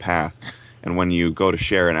are on Path, and when you go to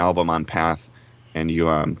share an album on Path and you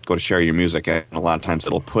go to share your music, and a lot of times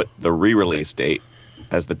it'll put the re-release date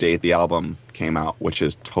as the date the album came out, which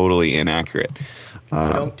is totally inaccurate.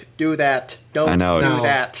 Don't do that. I know, do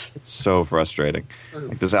that. It's so frustrating.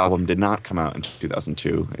 Like, this album did not come out in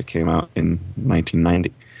 2002. It came out in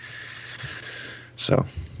 1990. So,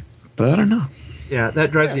 but I don't know. Yeah,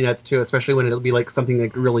 that drives me nuts too, especially when it'll be like something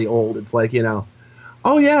like really old. It's like,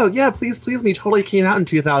 oh yeah, Please Me totally came out in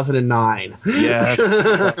 2009. Yes.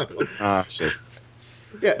 Obnoxious.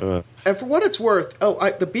 Yeah, and for what it's worth,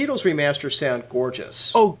 the Beatles remasters sound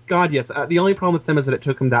gorgeous. Oh God, yes. The only problem with them is that it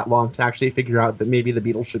took them that long to actually figure out that maybe the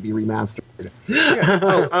Beatles should be remastered.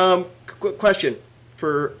 Yeah. Question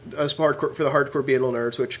for us for the hardcore Beatle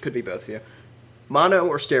nerds, which could be both of you: mono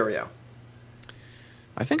or stereo?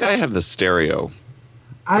 I think I have the stereo.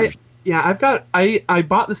 I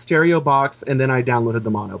bought the stereo box and then I downloaded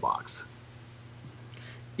the mono box.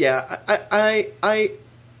 Yeah, I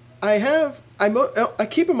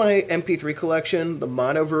keep in my MP3 collection the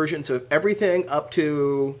mono version, so everything up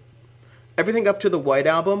to the White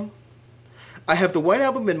Album. I have the White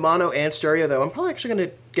Album in mono and stereo, though. I'm probably actually going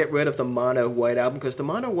to get rid of the mono White Album because the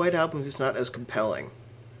mono White Album is not as compelling.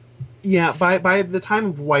 Yeah, by the time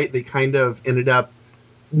of White, they kind of ended up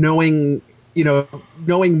knowing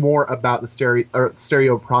more about the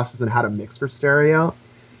stereo process and how to mix for stereo.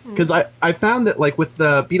 Because I found that, like, with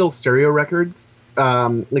the Beatles stereo records,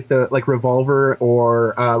 like Revolver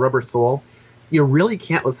or Rubber Soul, you really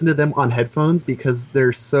can't listen to them on headphones because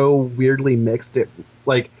they're so weirdly mixed. It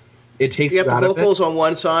takes you got the vocals on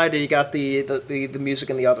one side and you got the music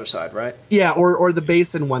on the other side, right? Yeah, or the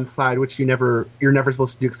bass in one side, which you're never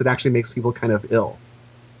supposed to do because it actually makes people kind of ill.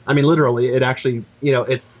 I mean, literally, it actually, they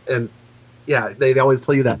always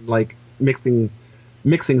tell you that, like, mixing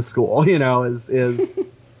school, is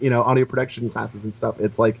audio production classes and stuff.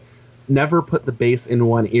 It's like, never put the bass in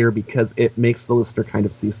one ear because it makes the listener kind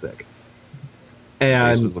of seasick. And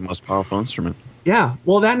Bass is the most powerful instrument. Yeah,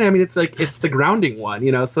 well, it's like, it's the grounding one,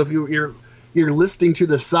 so if you're listening to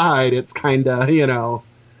the side, it's kind of,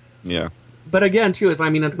 Yeah. But again, too, it's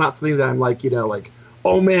not something that I'm like,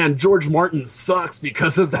 oh man, George Martin sucks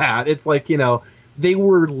because of that. It's like, they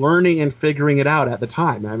were learning and figuring it out at the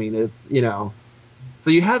time. I mean, it's, so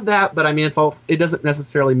you have that, but it's also, it doesn't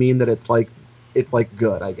necessarily mean that it's like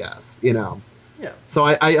good, I guess, Yeah. So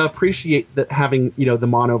I appreciate that having, the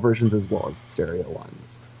mono versions as well as the stereo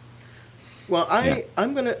ones. Well, I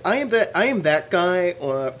am that guy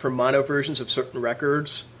for mono versions of certain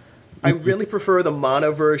records. I really prefer the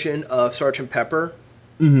mono version of Sgt. Pepper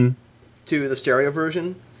to the stereo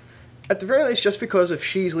version. At the very least, just because of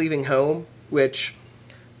She's Leaving Home, which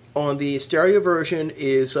on the stereo version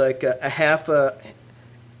is like a half a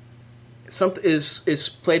something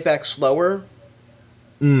is played back slower,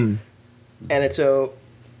 and it's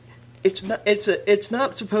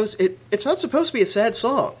not supposed to be a sad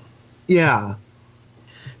song. Yeah.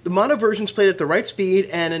 The mono version's played at the right speed,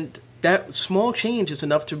 and that small change is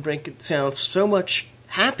enough to make it sound so much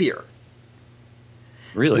happier.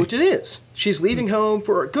 Really? Which it is. She's leaving home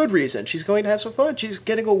for a good reason. She's going to have some fun. She's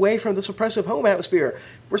getting away from this oppressive home atmosphere.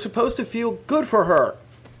 We're supposed to feel good for her.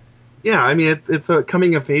 Yeah, I mean, it's a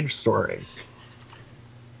coming-of-age story.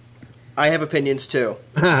 I have opinions, too.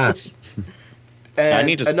 I And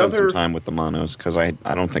need to spend some time with the monos because I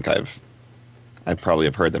don't think I probably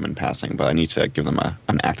have heard them in passing, but I need to give them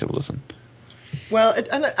an active listen. Well,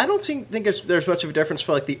 I don't think there's much of a difference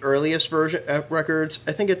for like the earliest version records.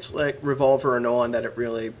 I think it's like Revolver and On that it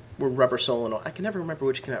really were Rubber Soul and On. I can never remember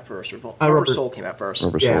which came out first. Rubber Soul came out first.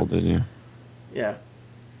 Rubber Soul did, yeah. Yeah,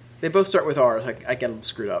 they both start with R. I get them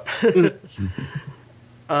screwed up.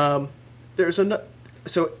 There's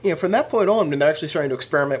so from that point on, when they're actually starting to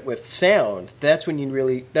experiment with sound, that's when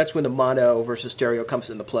the mono versus stereo comes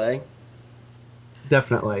into play.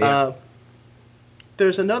 Definitely. Yeah.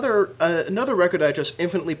 There's another record I just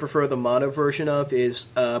infinitely prefer the mono version of is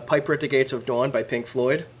Piper at the Gates of Dawn by Pink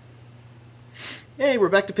Floyd. Hey, we're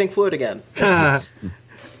back to Pink Floyd again.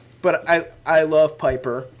 But I love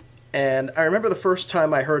Piper, and I remember the first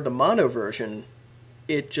time I heard the mono version,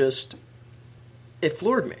 it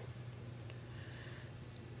floored me.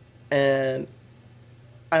 And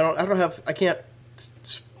I can't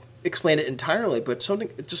explain it entirely, but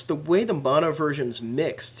just the way the mono version's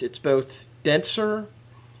mixed, it's both denser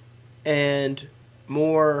and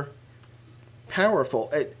more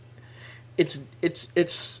powerful. It's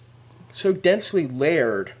so densely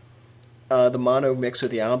layered, the mono mix of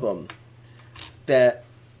the album, that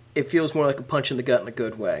it feels more like a punch in the gut in a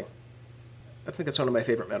good way. I think that's one of my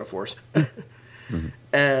favorite metaphors.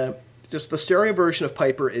 Just the stereo version of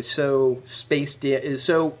Piper is so is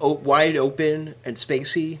so wide open and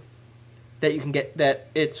spacey that you can get that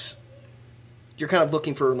you're kind of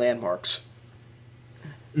looking for landmarks.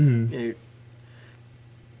 Mm-hmm.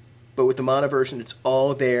 But with the mono version, it's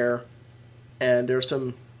all there, and there's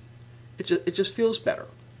some. It just feels better.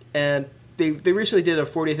 And they recently did a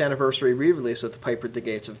 40th anniversary re-release of the Piper at the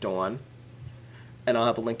Gates of Dawn, and I'll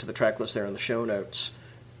have a link to the track list there in the show notes,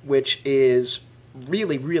 which is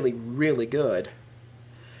really, really, really good.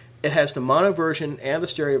 It has the mono version and the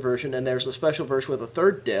stereo version, and there's a special version with a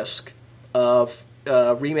third disc of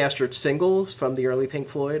remastered singles from the early Pink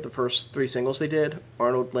Floyd, the first 3 singles they did,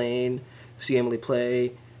 Arnold Lane, See Emily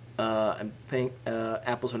Play, and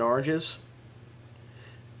Apples and Oranges.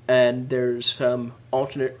 And there's some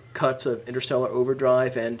alternate cuts of Interstellar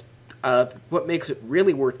Overdrive, and what makes it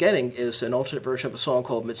really worth getting is an alternate version of a song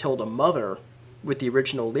called Matilda Mother with the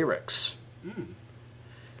original lyrics.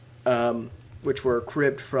 Which were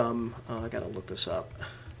cribbed from, I gotta look this up.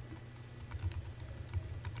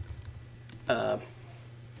 It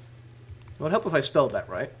would help if I spelled that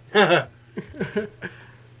right.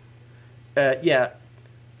 Yeah.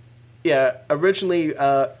 Originally,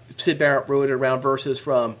 Syd Barrett wrote it around verses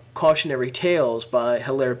from Cautionary Tales by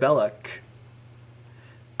Hilaire Belloc.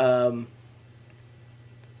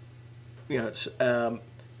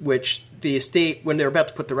 Which the estate, when they were about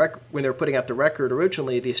to put when they were putting out the record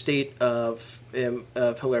originally, the estate of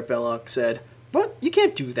Hilaire Belloc said, "What? You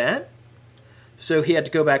can't do that." So he had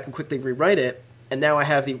to go back and quickly rewrite it, and now we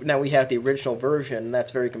have the original version, and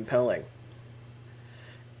that's very compelling.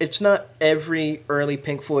 It's not every early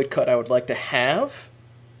Pink Floyd cut I would like to have,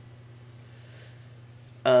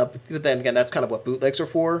 but then again, that's kind of what bootlegs are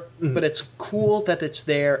for. Mm-hmm. But it's cool that it's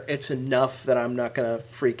there. It's enough that I'm not going to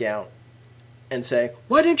freak out and say,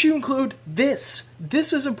 "Why didn't you include this?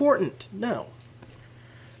 This is important." No.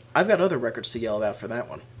 I've got other records to yell about for that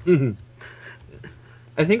one. Mm-hmm.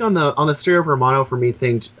 I think on the stereo for mono for me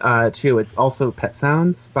thing too, it's also Pet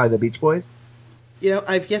Sounds by the Beach Boys.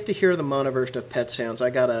 I've yet to hear the mono version of Pet Sounds. I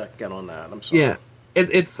gotta get on that. I'm sorry. Yeah,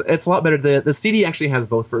 it's a lot better. The CD actually has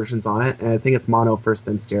both versions on it, and I think it's mono first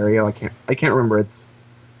then stereo. I can't remember.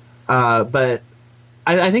 But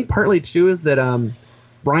I think partly too is that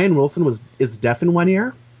Brian Wilson is deaf in one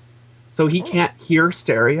ear, so he can't hear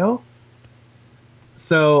stereo.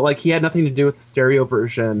 So like he had nothing to do with the stereo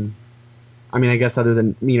version. I mean, I guess other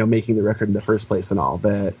than making the record in the first place and all,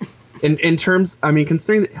 but in terms, I mean,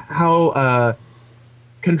 considering how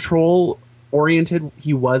control oriented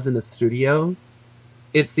he was in the studio,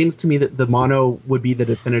 it seems to me that the mono would be the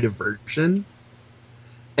definitive version,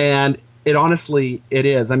 and it honestly it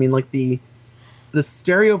is. I mean, like the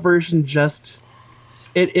stereo version just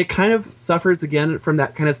it kind of suffers again from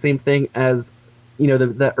that kind of same thing as,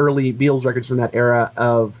 the early Beatles records from that era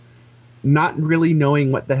of not really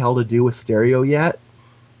knowing what the hell to do with stereo yet.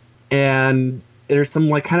 And there's some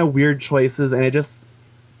like kind of weird choices, and it just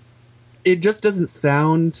doesn't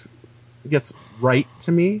sound, I guess, right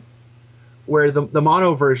to me. Where the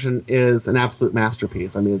mono version is an absolute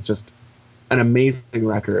masterpiece. I mean, it's just an amazing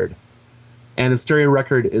record. And the stereo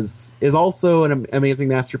record is also an amazing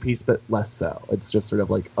masterpiece, but less so. It's just sort of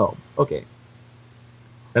like, oh, okay.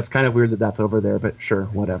 That's kind of weird that that's over there, but sure,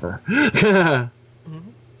 whatever. Yeah,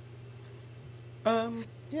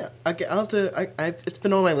 I'll have to. It's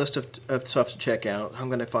been on my list of stuff to check out. I'm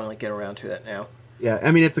going to finally get around to that now. Yeah,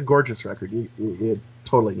 I mean, it's a gorgeous record. You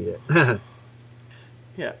totally need it.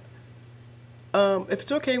 Yeah. If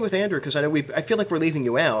it's okay with Andrew, because I feel like we're leaving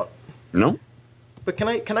you out. No? But can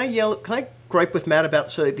I gripe with Matt about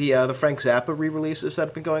the Frank Zappa re-releases that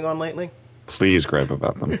have been going on lately? Please gripe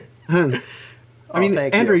about them. I mean,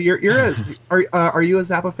 Andrew, are you a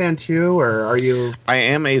Zappa fan too, or are you? I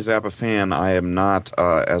am a Zappa fan. I am not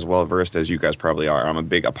as well versed as you guys probably are. I'm a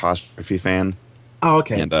big Apostrophe fan. Oh,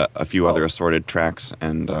 okay. And a few other assorted tracks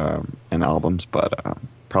and albums, but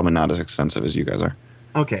probably not as extensive as you guys are.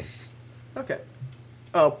 Okay. Okay.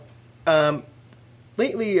 Oh,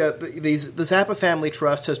 lately the Zappa Family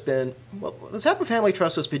Trust has been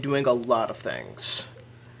doing a lot of things.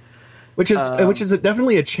 Which is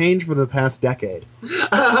definitely a change for the past decade.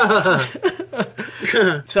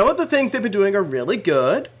 Some of the things they've been doing are really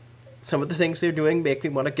good. Some of the things they're doing make me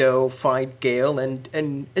want to go find Gail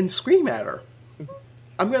and scream at her.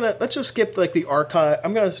 Let's just skip like the archive.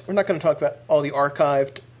 We're not gonna talk about all the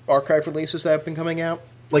archive releases that have been coming out.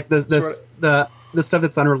 Like the stuff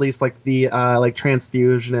that's unreleased, like the like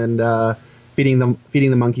Transfusion and feeding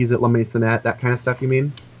the monkeys at La Maisonette, that kind of stuff. You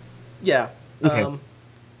mean? Yeah. Okay.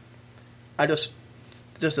 I just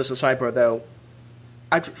as a sidebar though,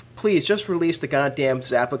 please just release the goddamn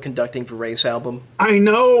Zappa conducting for Race album. I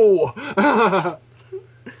know.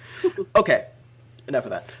 Okay, enough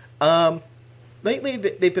of that. Lately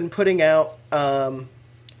they've been putting out. Well,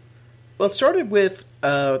 it started with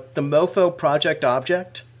the Mofo Project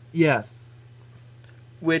Object. Yes.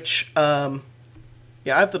 Which, I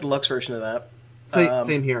have the deluxe version of that.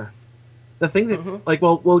 Same here. The thing that,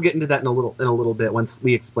 we'll get into that in a little bit once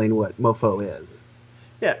we explain what Mofo is.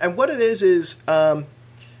 Yeah, and what it is the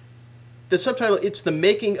subtitle. It's The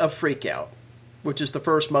Making of Freakout, which is the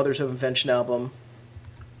first Mothers of Invention album.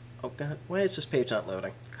 Oh God, why is this page not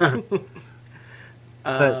loading?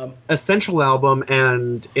 The Essential album,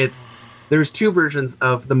 and there's two versions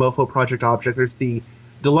of the Mofo Project Object. There's the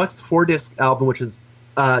deluxe 4-disc album, which is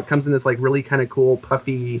comes in this like really kind of cool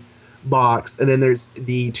puffy box, and then there's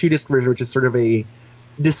the 2-disc version, which is sort of a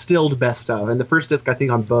distilled best of. And the first disc, I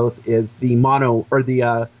think, on both is the mono or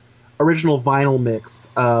the original vinyl mix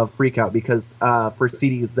of Freakout, because for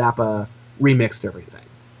CD Zappa remixed everything.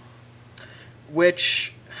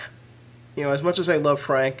 Which, as much as I love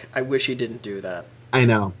Frank, I wish he didn't do that. I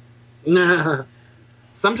know.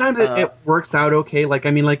 Sometimes it works out okay. Like,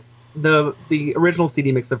 I mean, like the original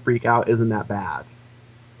CD mix of Freakout isn't that bad.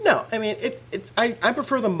 No, I mean I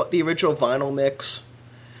prefer the original vinyl mix,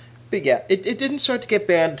 but yeah, it didn't start to get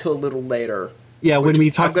banned until a little later. Yeah, when we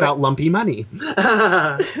talked about Lumpy Money.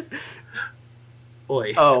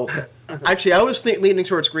 Boy. Oh, actually, I was leaning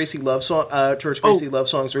towards Greasy Love Song, Love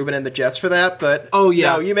Songs, Ruben and the Jets for that. But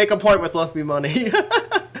yeah, no, you make a point with Lumpy Money.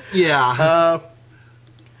 Yeah.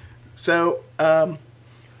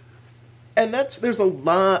 And there's a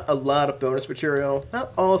lot of bonus material.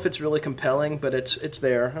 Not all of it's really compelling, but it's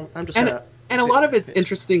there. I'm just and a lot of it's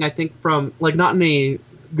interesting. I think from like not in a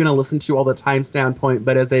gonna listen to all the time standpoint,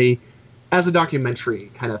 but as a documentary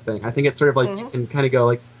kind of thing. I think it's sort of like you can kind of go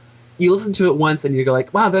like you listen to it once and you go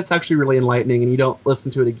like, wow, that's actually really enlightening, and you don't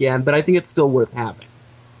listen to it again. But I think it's still worth having.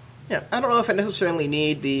 Yeah, I don't know if I necessarily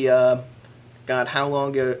need the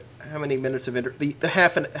how many minutes of the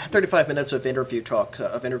 35 minutes of interview talk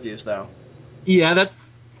of interviews though. Yeah,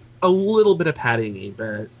 that's a little bit of padding,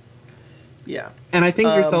 but yeah. And I think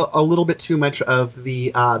there's a little bit too much of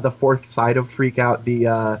the fourth side of Freakout,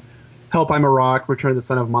 the Help I'm a Rock, Return of the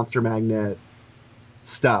Son of Monster Magnet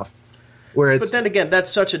stuff, where it's. But then again,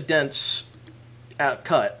 that's such a dense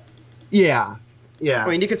cut. Yeah. I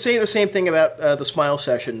mean, you could say the same thing about the Smile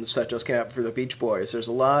sessions that just came out for the Beach Boys. There's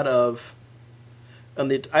a lot of.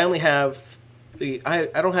 I only have I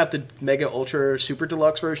don't have the Mega Ultra Super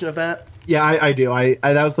Deluxe version of that. Yeah, I do. I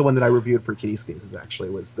that was the one that I reviewed for Kitty Sneezes. Actually,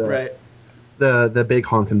 was the big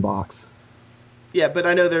honkin' box. Yeah, but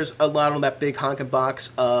I know there's a lot on that big honkin'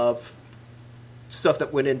 box of stuff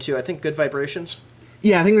that went into, I think, Good Vibrations.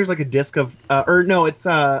 Yeah, I think there's like a disc of, or no, it's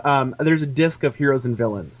there's a disc of Heroes and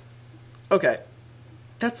Villains. Okay,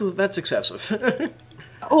 that's excessive.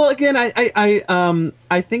 Well, again,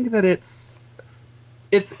 I think that it's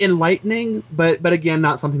enlightening, but again,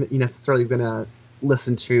 not something that you necessarily gonna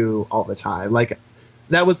listen to all the time. Like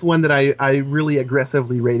that was one that I really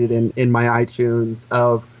aggressively rated in my iTunes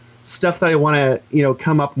of stuff that I want to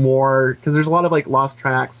come up more, because there's a lot of like lost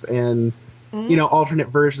tracks and alternate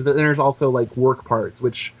versions, but then there's also like work parts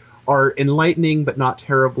which are enlightening but not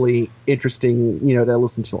terribly interesting to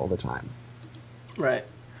listen to all the time. Right.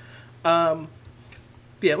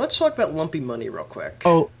 Yeah, let's talk about Lumpy Money real quick.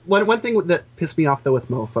 Oh, one thing that pissed me off though with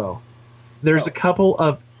Mofo, there's a couple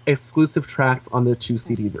of exclusive tracks on the 2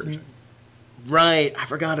 CD version. Right, I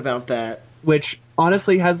forgot about that. Which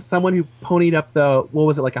honestly has someone who ponied up what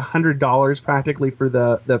was it, like $100 practically for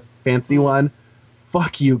the fancy one.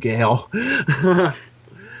 Fuck you, Gail.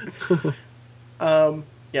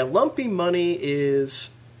 Yeah, Lumpy Money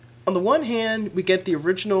is, on the one hand, we get the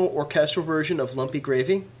original orchestral version of Lumpy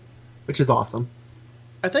Gravy, which is awesome.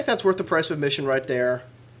 I think that's worth the price of admission right there.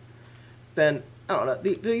 Then, I don't know,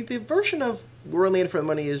 the version of We're Only In For The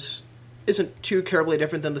Money isn't too terribly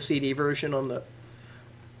different than the CD version on the...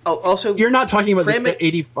 Oh, also... You're not talking about the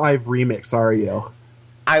 85 remix, are you?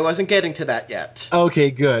 I wasn't getting to that yet.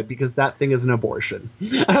 Okay, good, because that thing is an abortion.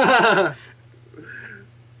 Both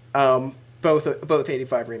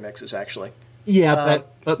 85 remixes, actually. Yeah,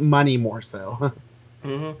 but money more so.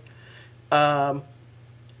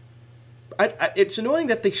 It's annoying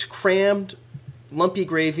that they crammed Lumpy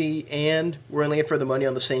Gravy and We're Only In For The Money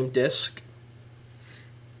on the same disc.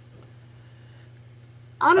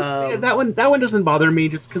 Honestly, that one doesn't bother me,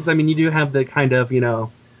 just because, I mean, you do have the kind of,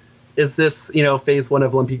 is this, phase 1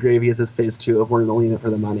 of Lumpy Gravy, is this phase 2 of We're Only In It For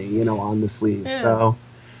The Money, on the sleeves. Yeah. So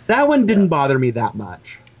that one didn't bother me that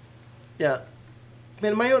much. Yeah.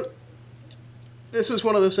 Man, my own... This is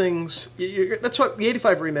one of those things... That's what the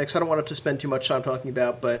 85 remix, I don't want it to spend too much time talking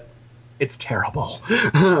about, but... It's terrible.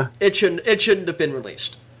 It shouldn't have been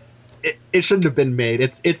released. It shouldn't have been made.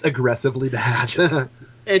 It's aggressively bad.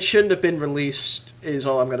 It shouldn't have been released, is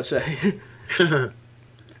all I'm going to say.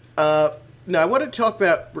 Now, I want to talk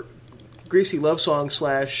about Greasy Love Song /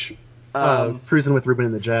 Cruising with Ruben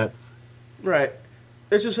and the Jets. Right.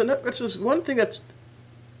 There's just one thing that's...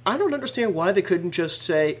 I don't understand why they couldn't just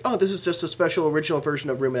say, oh, this is just a special original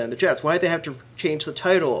version of Ruben and the Jets. Why did they have to change the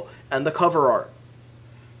title and the cover art?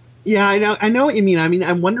 Yeah, I know what you mean. I mean,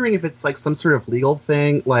 I'm wondering if it's like some sort of legal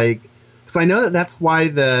thing, like, because I know that's why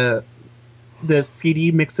the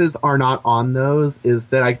CD mixes are not on those, is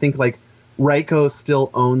that I think like Ryko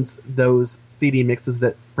still owns those CD mixes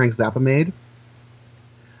that Frank Zappa made.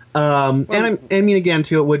 And I mean, again,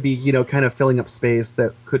 too, it would be, kind of filling up space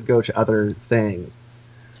that could go to other things.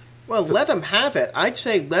 Well, let them have it. I'd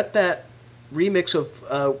say let that remix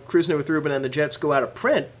of Cruising with Ruben and the Jets go out of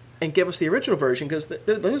print and give us the original version, because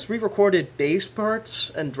those re-recorded bass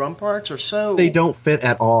parts and drum parts are so... They don't fit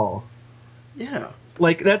at all. Yeah.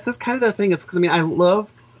 Like, that's kind of the thing, is because, I mean, I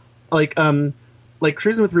love, like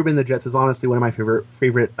Cruising with Ruben and the Jets is honestly one of my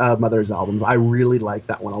favorite Mother's albums. I really like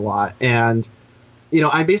that one a lot. And,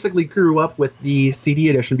 I basically grew up with the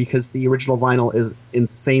CD edition because the original vinyl is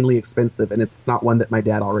insanely expensive, and it's not one that my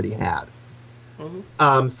dad already had.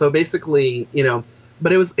 Mm-hmm. So basically,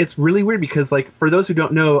 but it's really weird because, like, for those who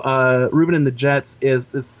don't know, Ruben and the Jets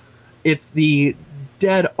it's the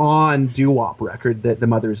dead-on doo-wop record that the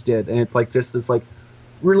Mothers did, and it's like just this like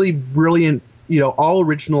really brilliant, all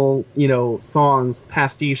original, songs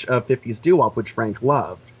pastiche of 50s doo-wop, which Frank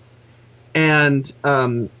loved. And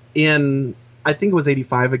in, I think it was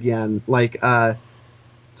 85 again, like,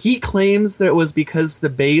 he claims that it was because the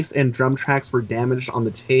bass and drum tracks were damaged on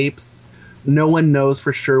the tapes. No one knows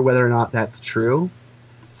for sure whether or not that's true.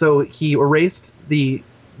 So he erased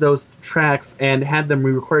those tracks and had them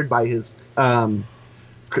re-recorded by his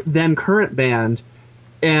then current band.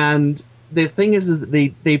 And the thing is that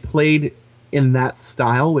they played in that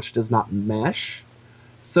style, which does not mesh.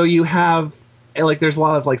 So you have, like, there's a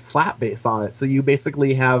lot of like slap bass on it. So you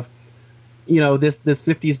basically have, this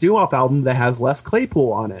 50s doo-wop album that has Les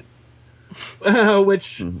Claypool on it,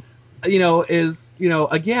 which, is,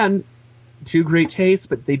 again, two great tastes,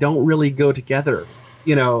 but they don't really go together,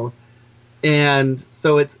 And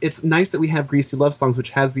so it's nice that we have Greasy Love Songs, which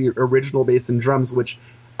has the original bass and drums, which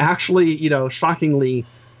actually, shockingly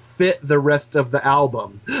fit the rest of the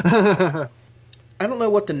album. I don't know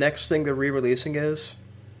what the next thing they're re-releasing is.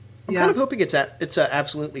 I'm kind of hoping it's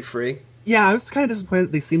Absolutely Free. Yeah, I was kind of disappointed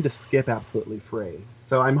that they seemed to skip Absolutely Free.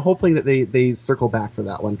 So I'm hoping that they circle back for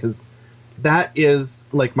that one, because that is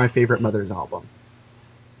like my favorite Mother's album.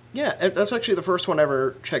 Yeah, that's actually the first one I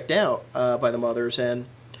ever checked out by the Mothers, and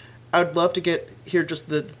I would love to hear just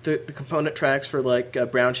the component tracks for like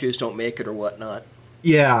Brown Shoes Don't Make It or whatnot.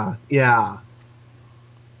 Yeah.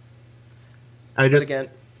 But again,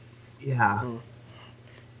 yeah.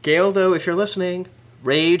 Gail, though, if you're listening,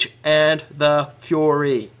 Rage and the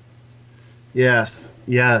Fury. Yes.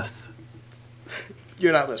 You're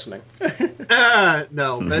not listening.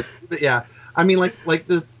 No, but yeah. I mean, like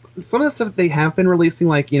some of the stuff that they have been releasing,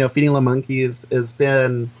 like, Feeding the Monkeys has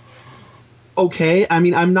been okay. I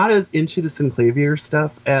mean, I'm not as into the Synclavier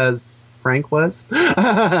stuff as Frank was.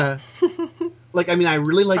 Like, I mean, I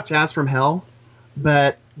really like Jazz from Hell,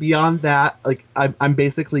 but beyond that, like, I'm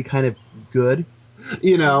basically kind of good,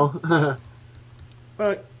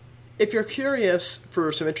 But if you're curious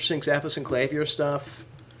for some interesting Zappa Synclavier stuff,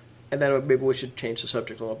 and then maybe we should change the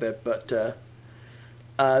subject a little bit, but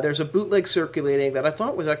there's a bootleg circulating that I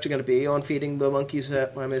thought was actually going to be on Feeding the Monkeys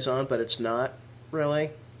at Amazon, but it's not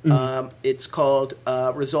really. Mm-hmm. It's called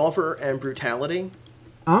Resolver and Brutality.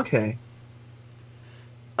 Okay.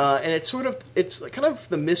 And it's kind of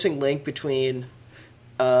the missing link between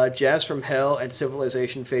Jazz from Hell and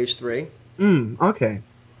Civilization Phase 3. Okay.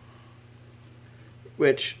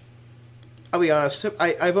 Which, I'll be honest,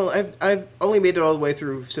 I've only made it all the way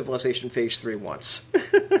through Civilization Phase 3 once.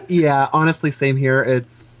 Yeah, honestly, same here.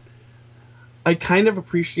 I kind of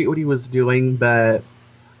appreciate what he was doing, but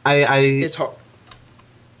it's hard.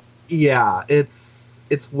 Yeah, it's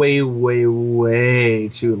way, way, way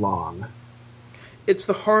too long. It's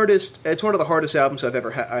the hardest. It's one of the hardest albums I've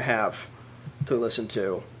ever I have to listen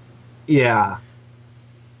to. Yeah.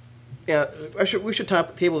 Yeah, we should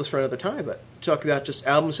table this for another time, but talk about just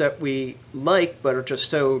albums that we like but are just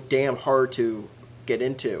so damn hard to get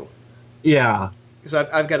into. Yeah. Because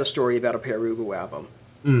I've got a story about a Perugu album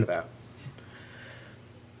for that.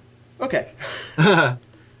 Okay. Yeah,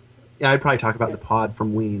 I'd probably talk about the Pod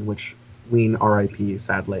from Ween, which Ween R.I.P.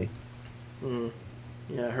 sadly.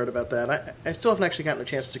 Yeah, I heard about that. I still haven't actually gotten a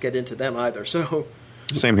chance to get into them either. So.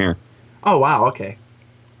 Same here. Oh wow! Okay.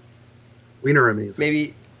 Ween are amazing.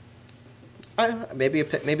 Maybe a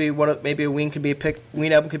Ween could be a pick.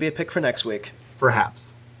 Ween album could be a pick for next week.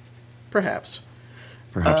 Perhaps. Perhaps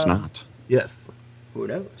not. Yes. Who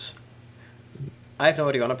knows? I have no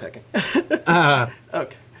idea what I'm picking.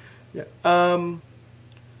 Okay. Yeah.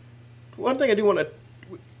 One thing I do want to...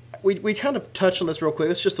 We kind of touched on this real quick.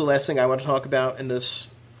 This is just the last thing I want to talk about in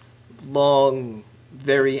this long,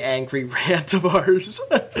 very angry rant of ours.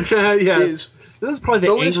 Yes. This is probably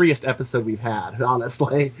the angriest episode we've had,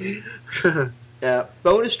 honestly. Yeah.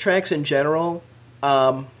 Bonus tracks in general,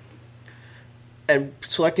 and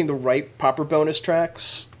selecting the right proper bonus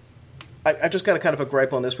tracks... I just got a kind of a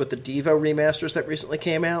gripe on this with the Devo remasters that recently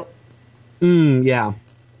came out. Yeah.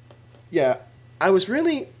 Yeah.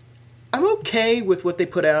 I'm okay with what they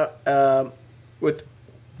put out with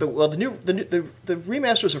the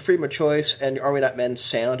remasters of Freedom of Choice and Are We Not Men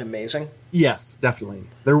sound amazing. Yes, definitely.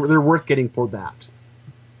 They're worth getting for that.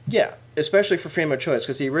 Yeah, especially for Freedom of Choice,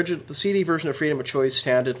 because the CD version of Freedom of Choice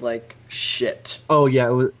sounded like shit. Oh yeah,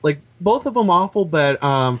 it was like both of them awful, but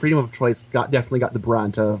Freedom of Choice definitely got the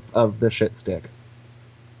brunt of the shit stick.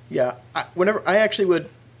 Yeah, when I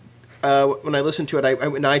listened to it, I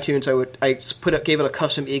went in iTunes. Gave it a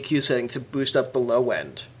custom EQ setting to boost up the low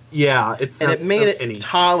end. Yeah, and it made it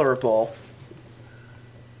tolerable.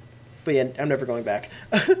 But yeah, I'm never going back.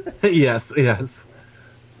 Yes.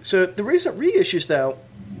 So the recent reissues, though,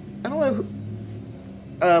 I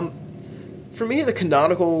don't know. For me, the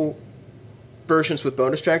canonical versions with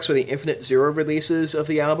bonus tracks were the Infinite Zero releases of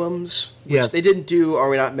the albums. Which yes. They didn't do Are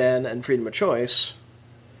We Not Men and Freedom of Choice,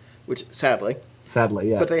 which sadly,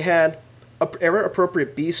 yes. But they had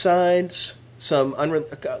era-appropriate B-sides, some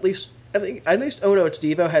at least Oh No It's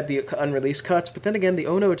Devo had the unreleased cuts, but then again, the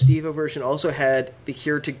Oh No It's Devo version also had the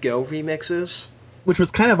Here to Go remixes. Which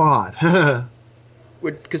was kind of odd.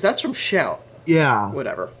 Because that's from Shout. Yeah.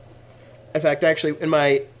 Whatever. In fact, actually,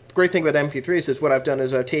 the great thing about MP3s is what I've done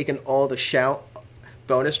is I've taken all the Shout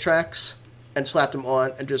bonus tracks and slapped them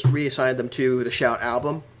on and just reassigned them to the Shout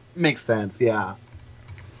album. Makes sense, yeah.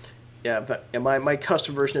 Yeah, but my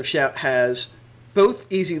custom version of Shout has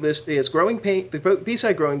both easy list is Growing Pain, the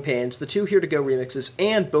B-side Growing Pains, the two Here to Go remixes,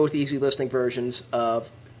 and both easy listening versions of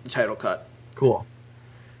the title cut. Cool.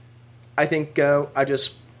 I think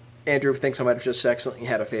Andrew thinks I might have just accidentally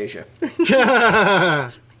had aphasia.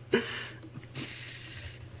 Yeah.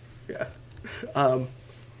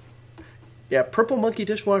 Yeah, Purple Monkey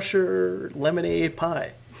Dishwasher Lemonade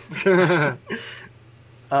Pie.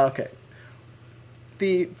 Okay.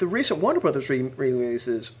 The recent Warner Brothers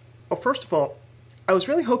releases, well, first of all, I was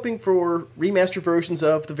really hoping for remastered versions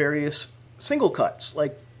of the various single cuts,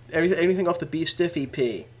 like anything off the B Stiff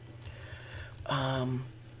EP.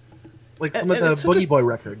 Like some And of the it's such Boogie a- Boy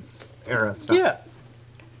Records era stuff. Yeah,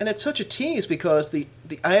 and it's such a tease because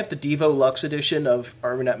I have the Devo Lux edition of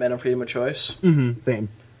Are We Not Men on Freedom of Choice, Same.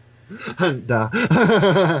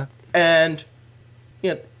 Duh. and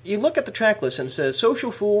you look at the track list and it says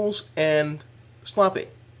Social Fools and Sloppy,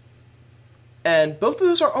 and both of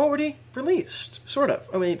those are already released, sort of.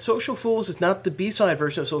 I mean, Social Fools is not the B-side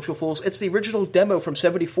version of Social Fools; it's the original demo from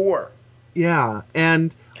 '74. Yeah,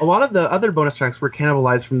 and a lot of the other bonus tracks were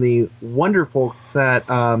cannibalized from the wonderful set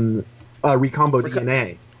Recombo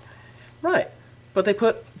DNA. Right, but they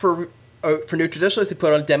put for New Traditionalists, they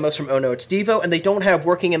put on demos from Oh No It's Devo, and they don't have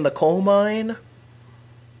Working in the Coal Mine.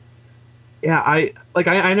 Yeah, I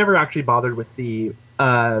never actually bothered with the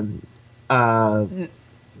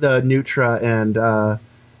Nutra and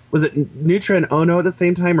was it Nutra and Ono at the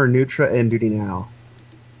same time, or Nutra and Duty Now?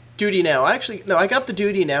 Duty Now. I got the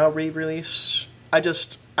Duty Now re-release. I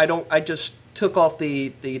just took off the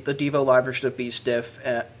Devo live version of B Stiff,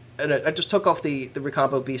 and I just took off the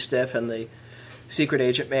Recombo B Stiff and the Secret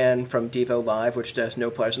Agent Man from Devo Live, which has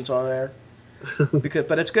no presence on there.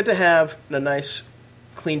 But it's good to have a nice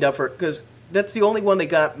cleaned up because that's the only one they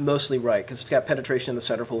got mostly right, because it's got Penetration in the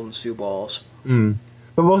Centerfold and Sue Balls.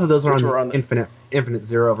 But both of those are Which on, were on the- Infinite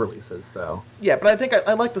Zero releases. So Yeah, but I think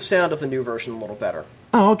I like the sound of the new version a little better.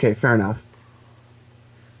 oh, okay, fair enough.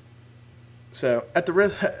 So at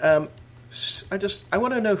the I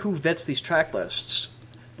want to know who vets these track lists.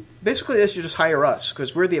 Basically, this you just hire us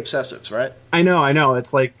because we're the obsessives, right? I know.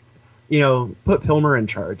 It's like, put Pilmer in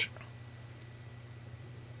charge.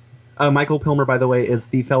 Michael Pilmer, by the way, is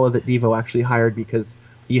the fellow that Devo actually hired because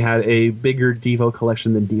he had a bigger Devo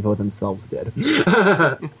collection than Devo themselves did.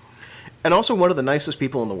 And also one of the nicest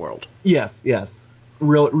people in the world. Yes.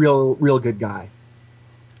 Real good guy.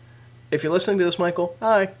 If you're listening to this, Michael,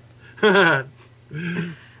 hi. And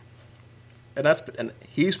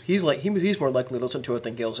he's more likely to listen to it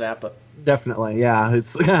than Gil Zappa. Definitely, yeah.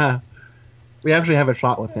 It's we actually have a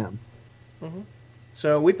shot with him.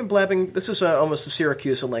 So we've been blabbing. This is almost a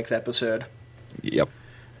Syracuse length episode. Yep.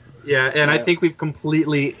 Yeah, and I Yeah. think we've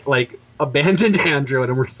completely abandoned Andrew,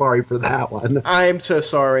 and we're sorry for that one. I'm so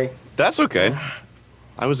sorry. That's okay.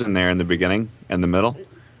 I was in there in the beginning and the middle.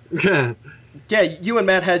 Yeah, you and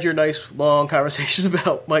Matt had your nice long conversation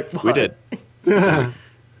about Mike Watt. We did. Well,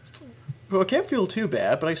 I can't feel too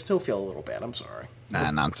bad, but I still feel a little bad. I'm sorry.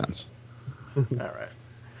 Nah, nonsense. All right.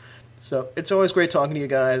 So it's always great talking to you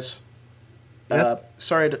guys. Yes.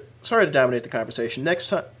 Sorry to dominate the conversation. Next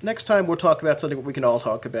time we'll talk about something we can all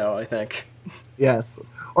talk about, I think. Yes.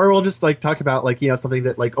 Or we'll just talk about something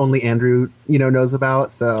that only Andrew knows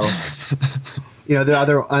about. So the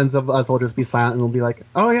other ones of us will just be silent and we'll be like,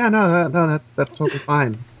 oh yeah, no, that's totally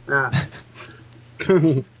fine. Yeah.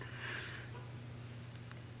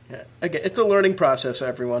 Yeah. Again, it's a learning process,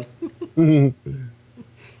 everyone.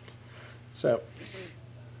 So,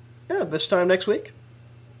 yeah, this time next week.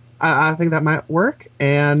 I think that might work,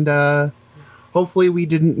 and hopefully we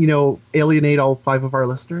didn't alienate all 5 of our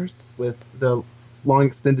listeners with the long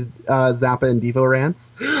extended Zappa and Devo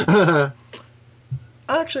rants.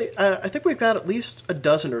 Actually, I think we've got at least a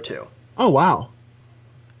dozen or two. Oh wow.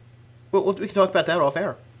 Well, we can talk about that off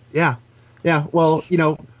air. Yeah. Well,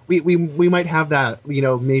 we might have that,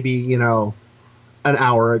 maybe, an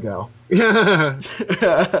hour ago.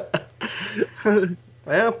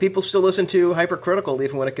 Well, people still listen to Hypercritical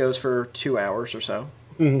even when it goes for 2 hours or so.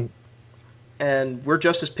 Mm-hmm. And we're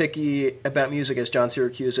just as picky about music as John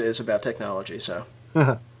Syracuse is about technology, so.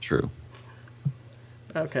 True.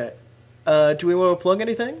 Okay. Do we want to plug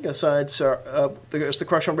anything besides there's the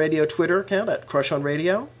Crush on Radio Twitter account at Crush on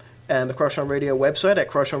Radio and the Crush on Radio website at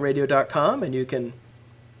crushonradio.com, and you can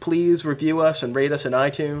please review us and rate us in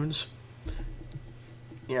iTunes.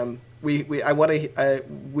 We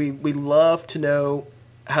love to know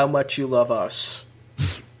how much you love us.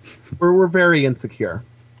 We're very insecure.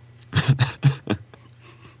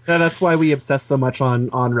 That's why we obsess so much on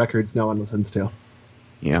records no one listens to.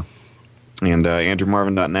 Yeah. And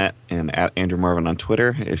AndrewMarvin.net and at AndrewMarvin on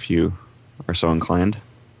Twitter if you are so inclined.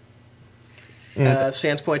 And,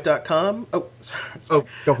 Sandspoint.com. Oh, sorry.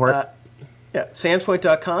 go for it. Yeah,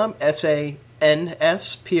 Sandspoint.com,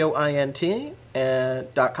 SANSPOINT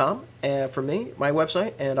 .com, and for me, my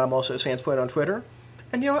website, and I'm also Sandspoint on Twitter.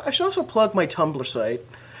 And I should also plug my Tumblr site,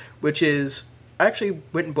 which is, I actually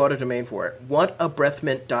went and bought a domain for it,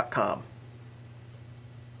 whatabreathmint.com.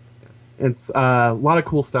 It's a lot of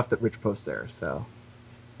cool stuff that Rich posts there, so.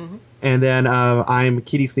 And then I'm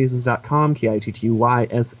kittysneezes.com,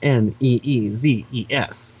 KITTYSNEEZES.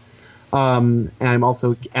 And I'm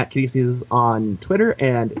also at Kitty Sneezes on Twitter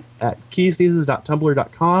and at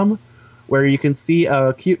kittysneezes.tumblr.com, where you can see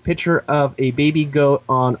a cute picture of a baby goat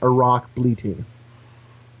on a rock bleating.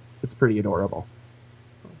 It's pretty adorable.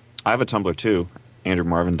 I have a Tumblr too,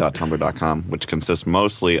 andrewmarvin.tumblr.com, which consists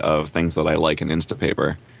mostly of things that I like in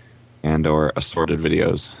Instapaper and or assorted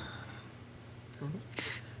videos.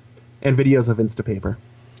 And videos of Instapaper.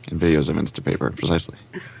 And videos of Instapaper, precisely.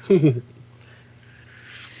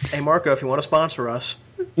 Hey, Marco, if you want to sponsor us.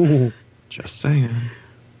 Just saying.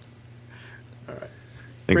 All right. I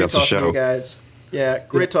think Great that's a talking to show. you guys. Yeah,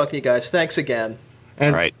 great talking to you guys. Thanks again.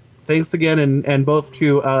 And All right. thanks again, and both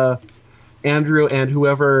to Andrew and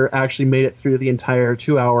whoever actually made it through the entire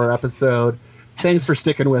 2-hour episode. Thanks for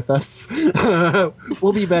sticking with us.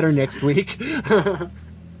 We'll be better next week.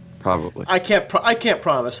 Probably. I can't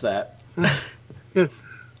promise that.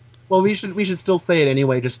 Well, we should still say it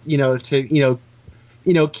anyway. Just to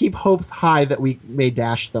keep hopes high that we may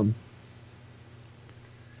dash them.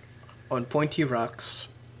 On pointy rocks.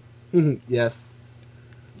 Yes.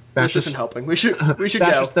 This isn't helping. We should go.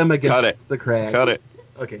 Bash them against Cut it. the crag. Cut it.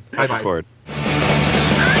 Okay. Bye bye. Record.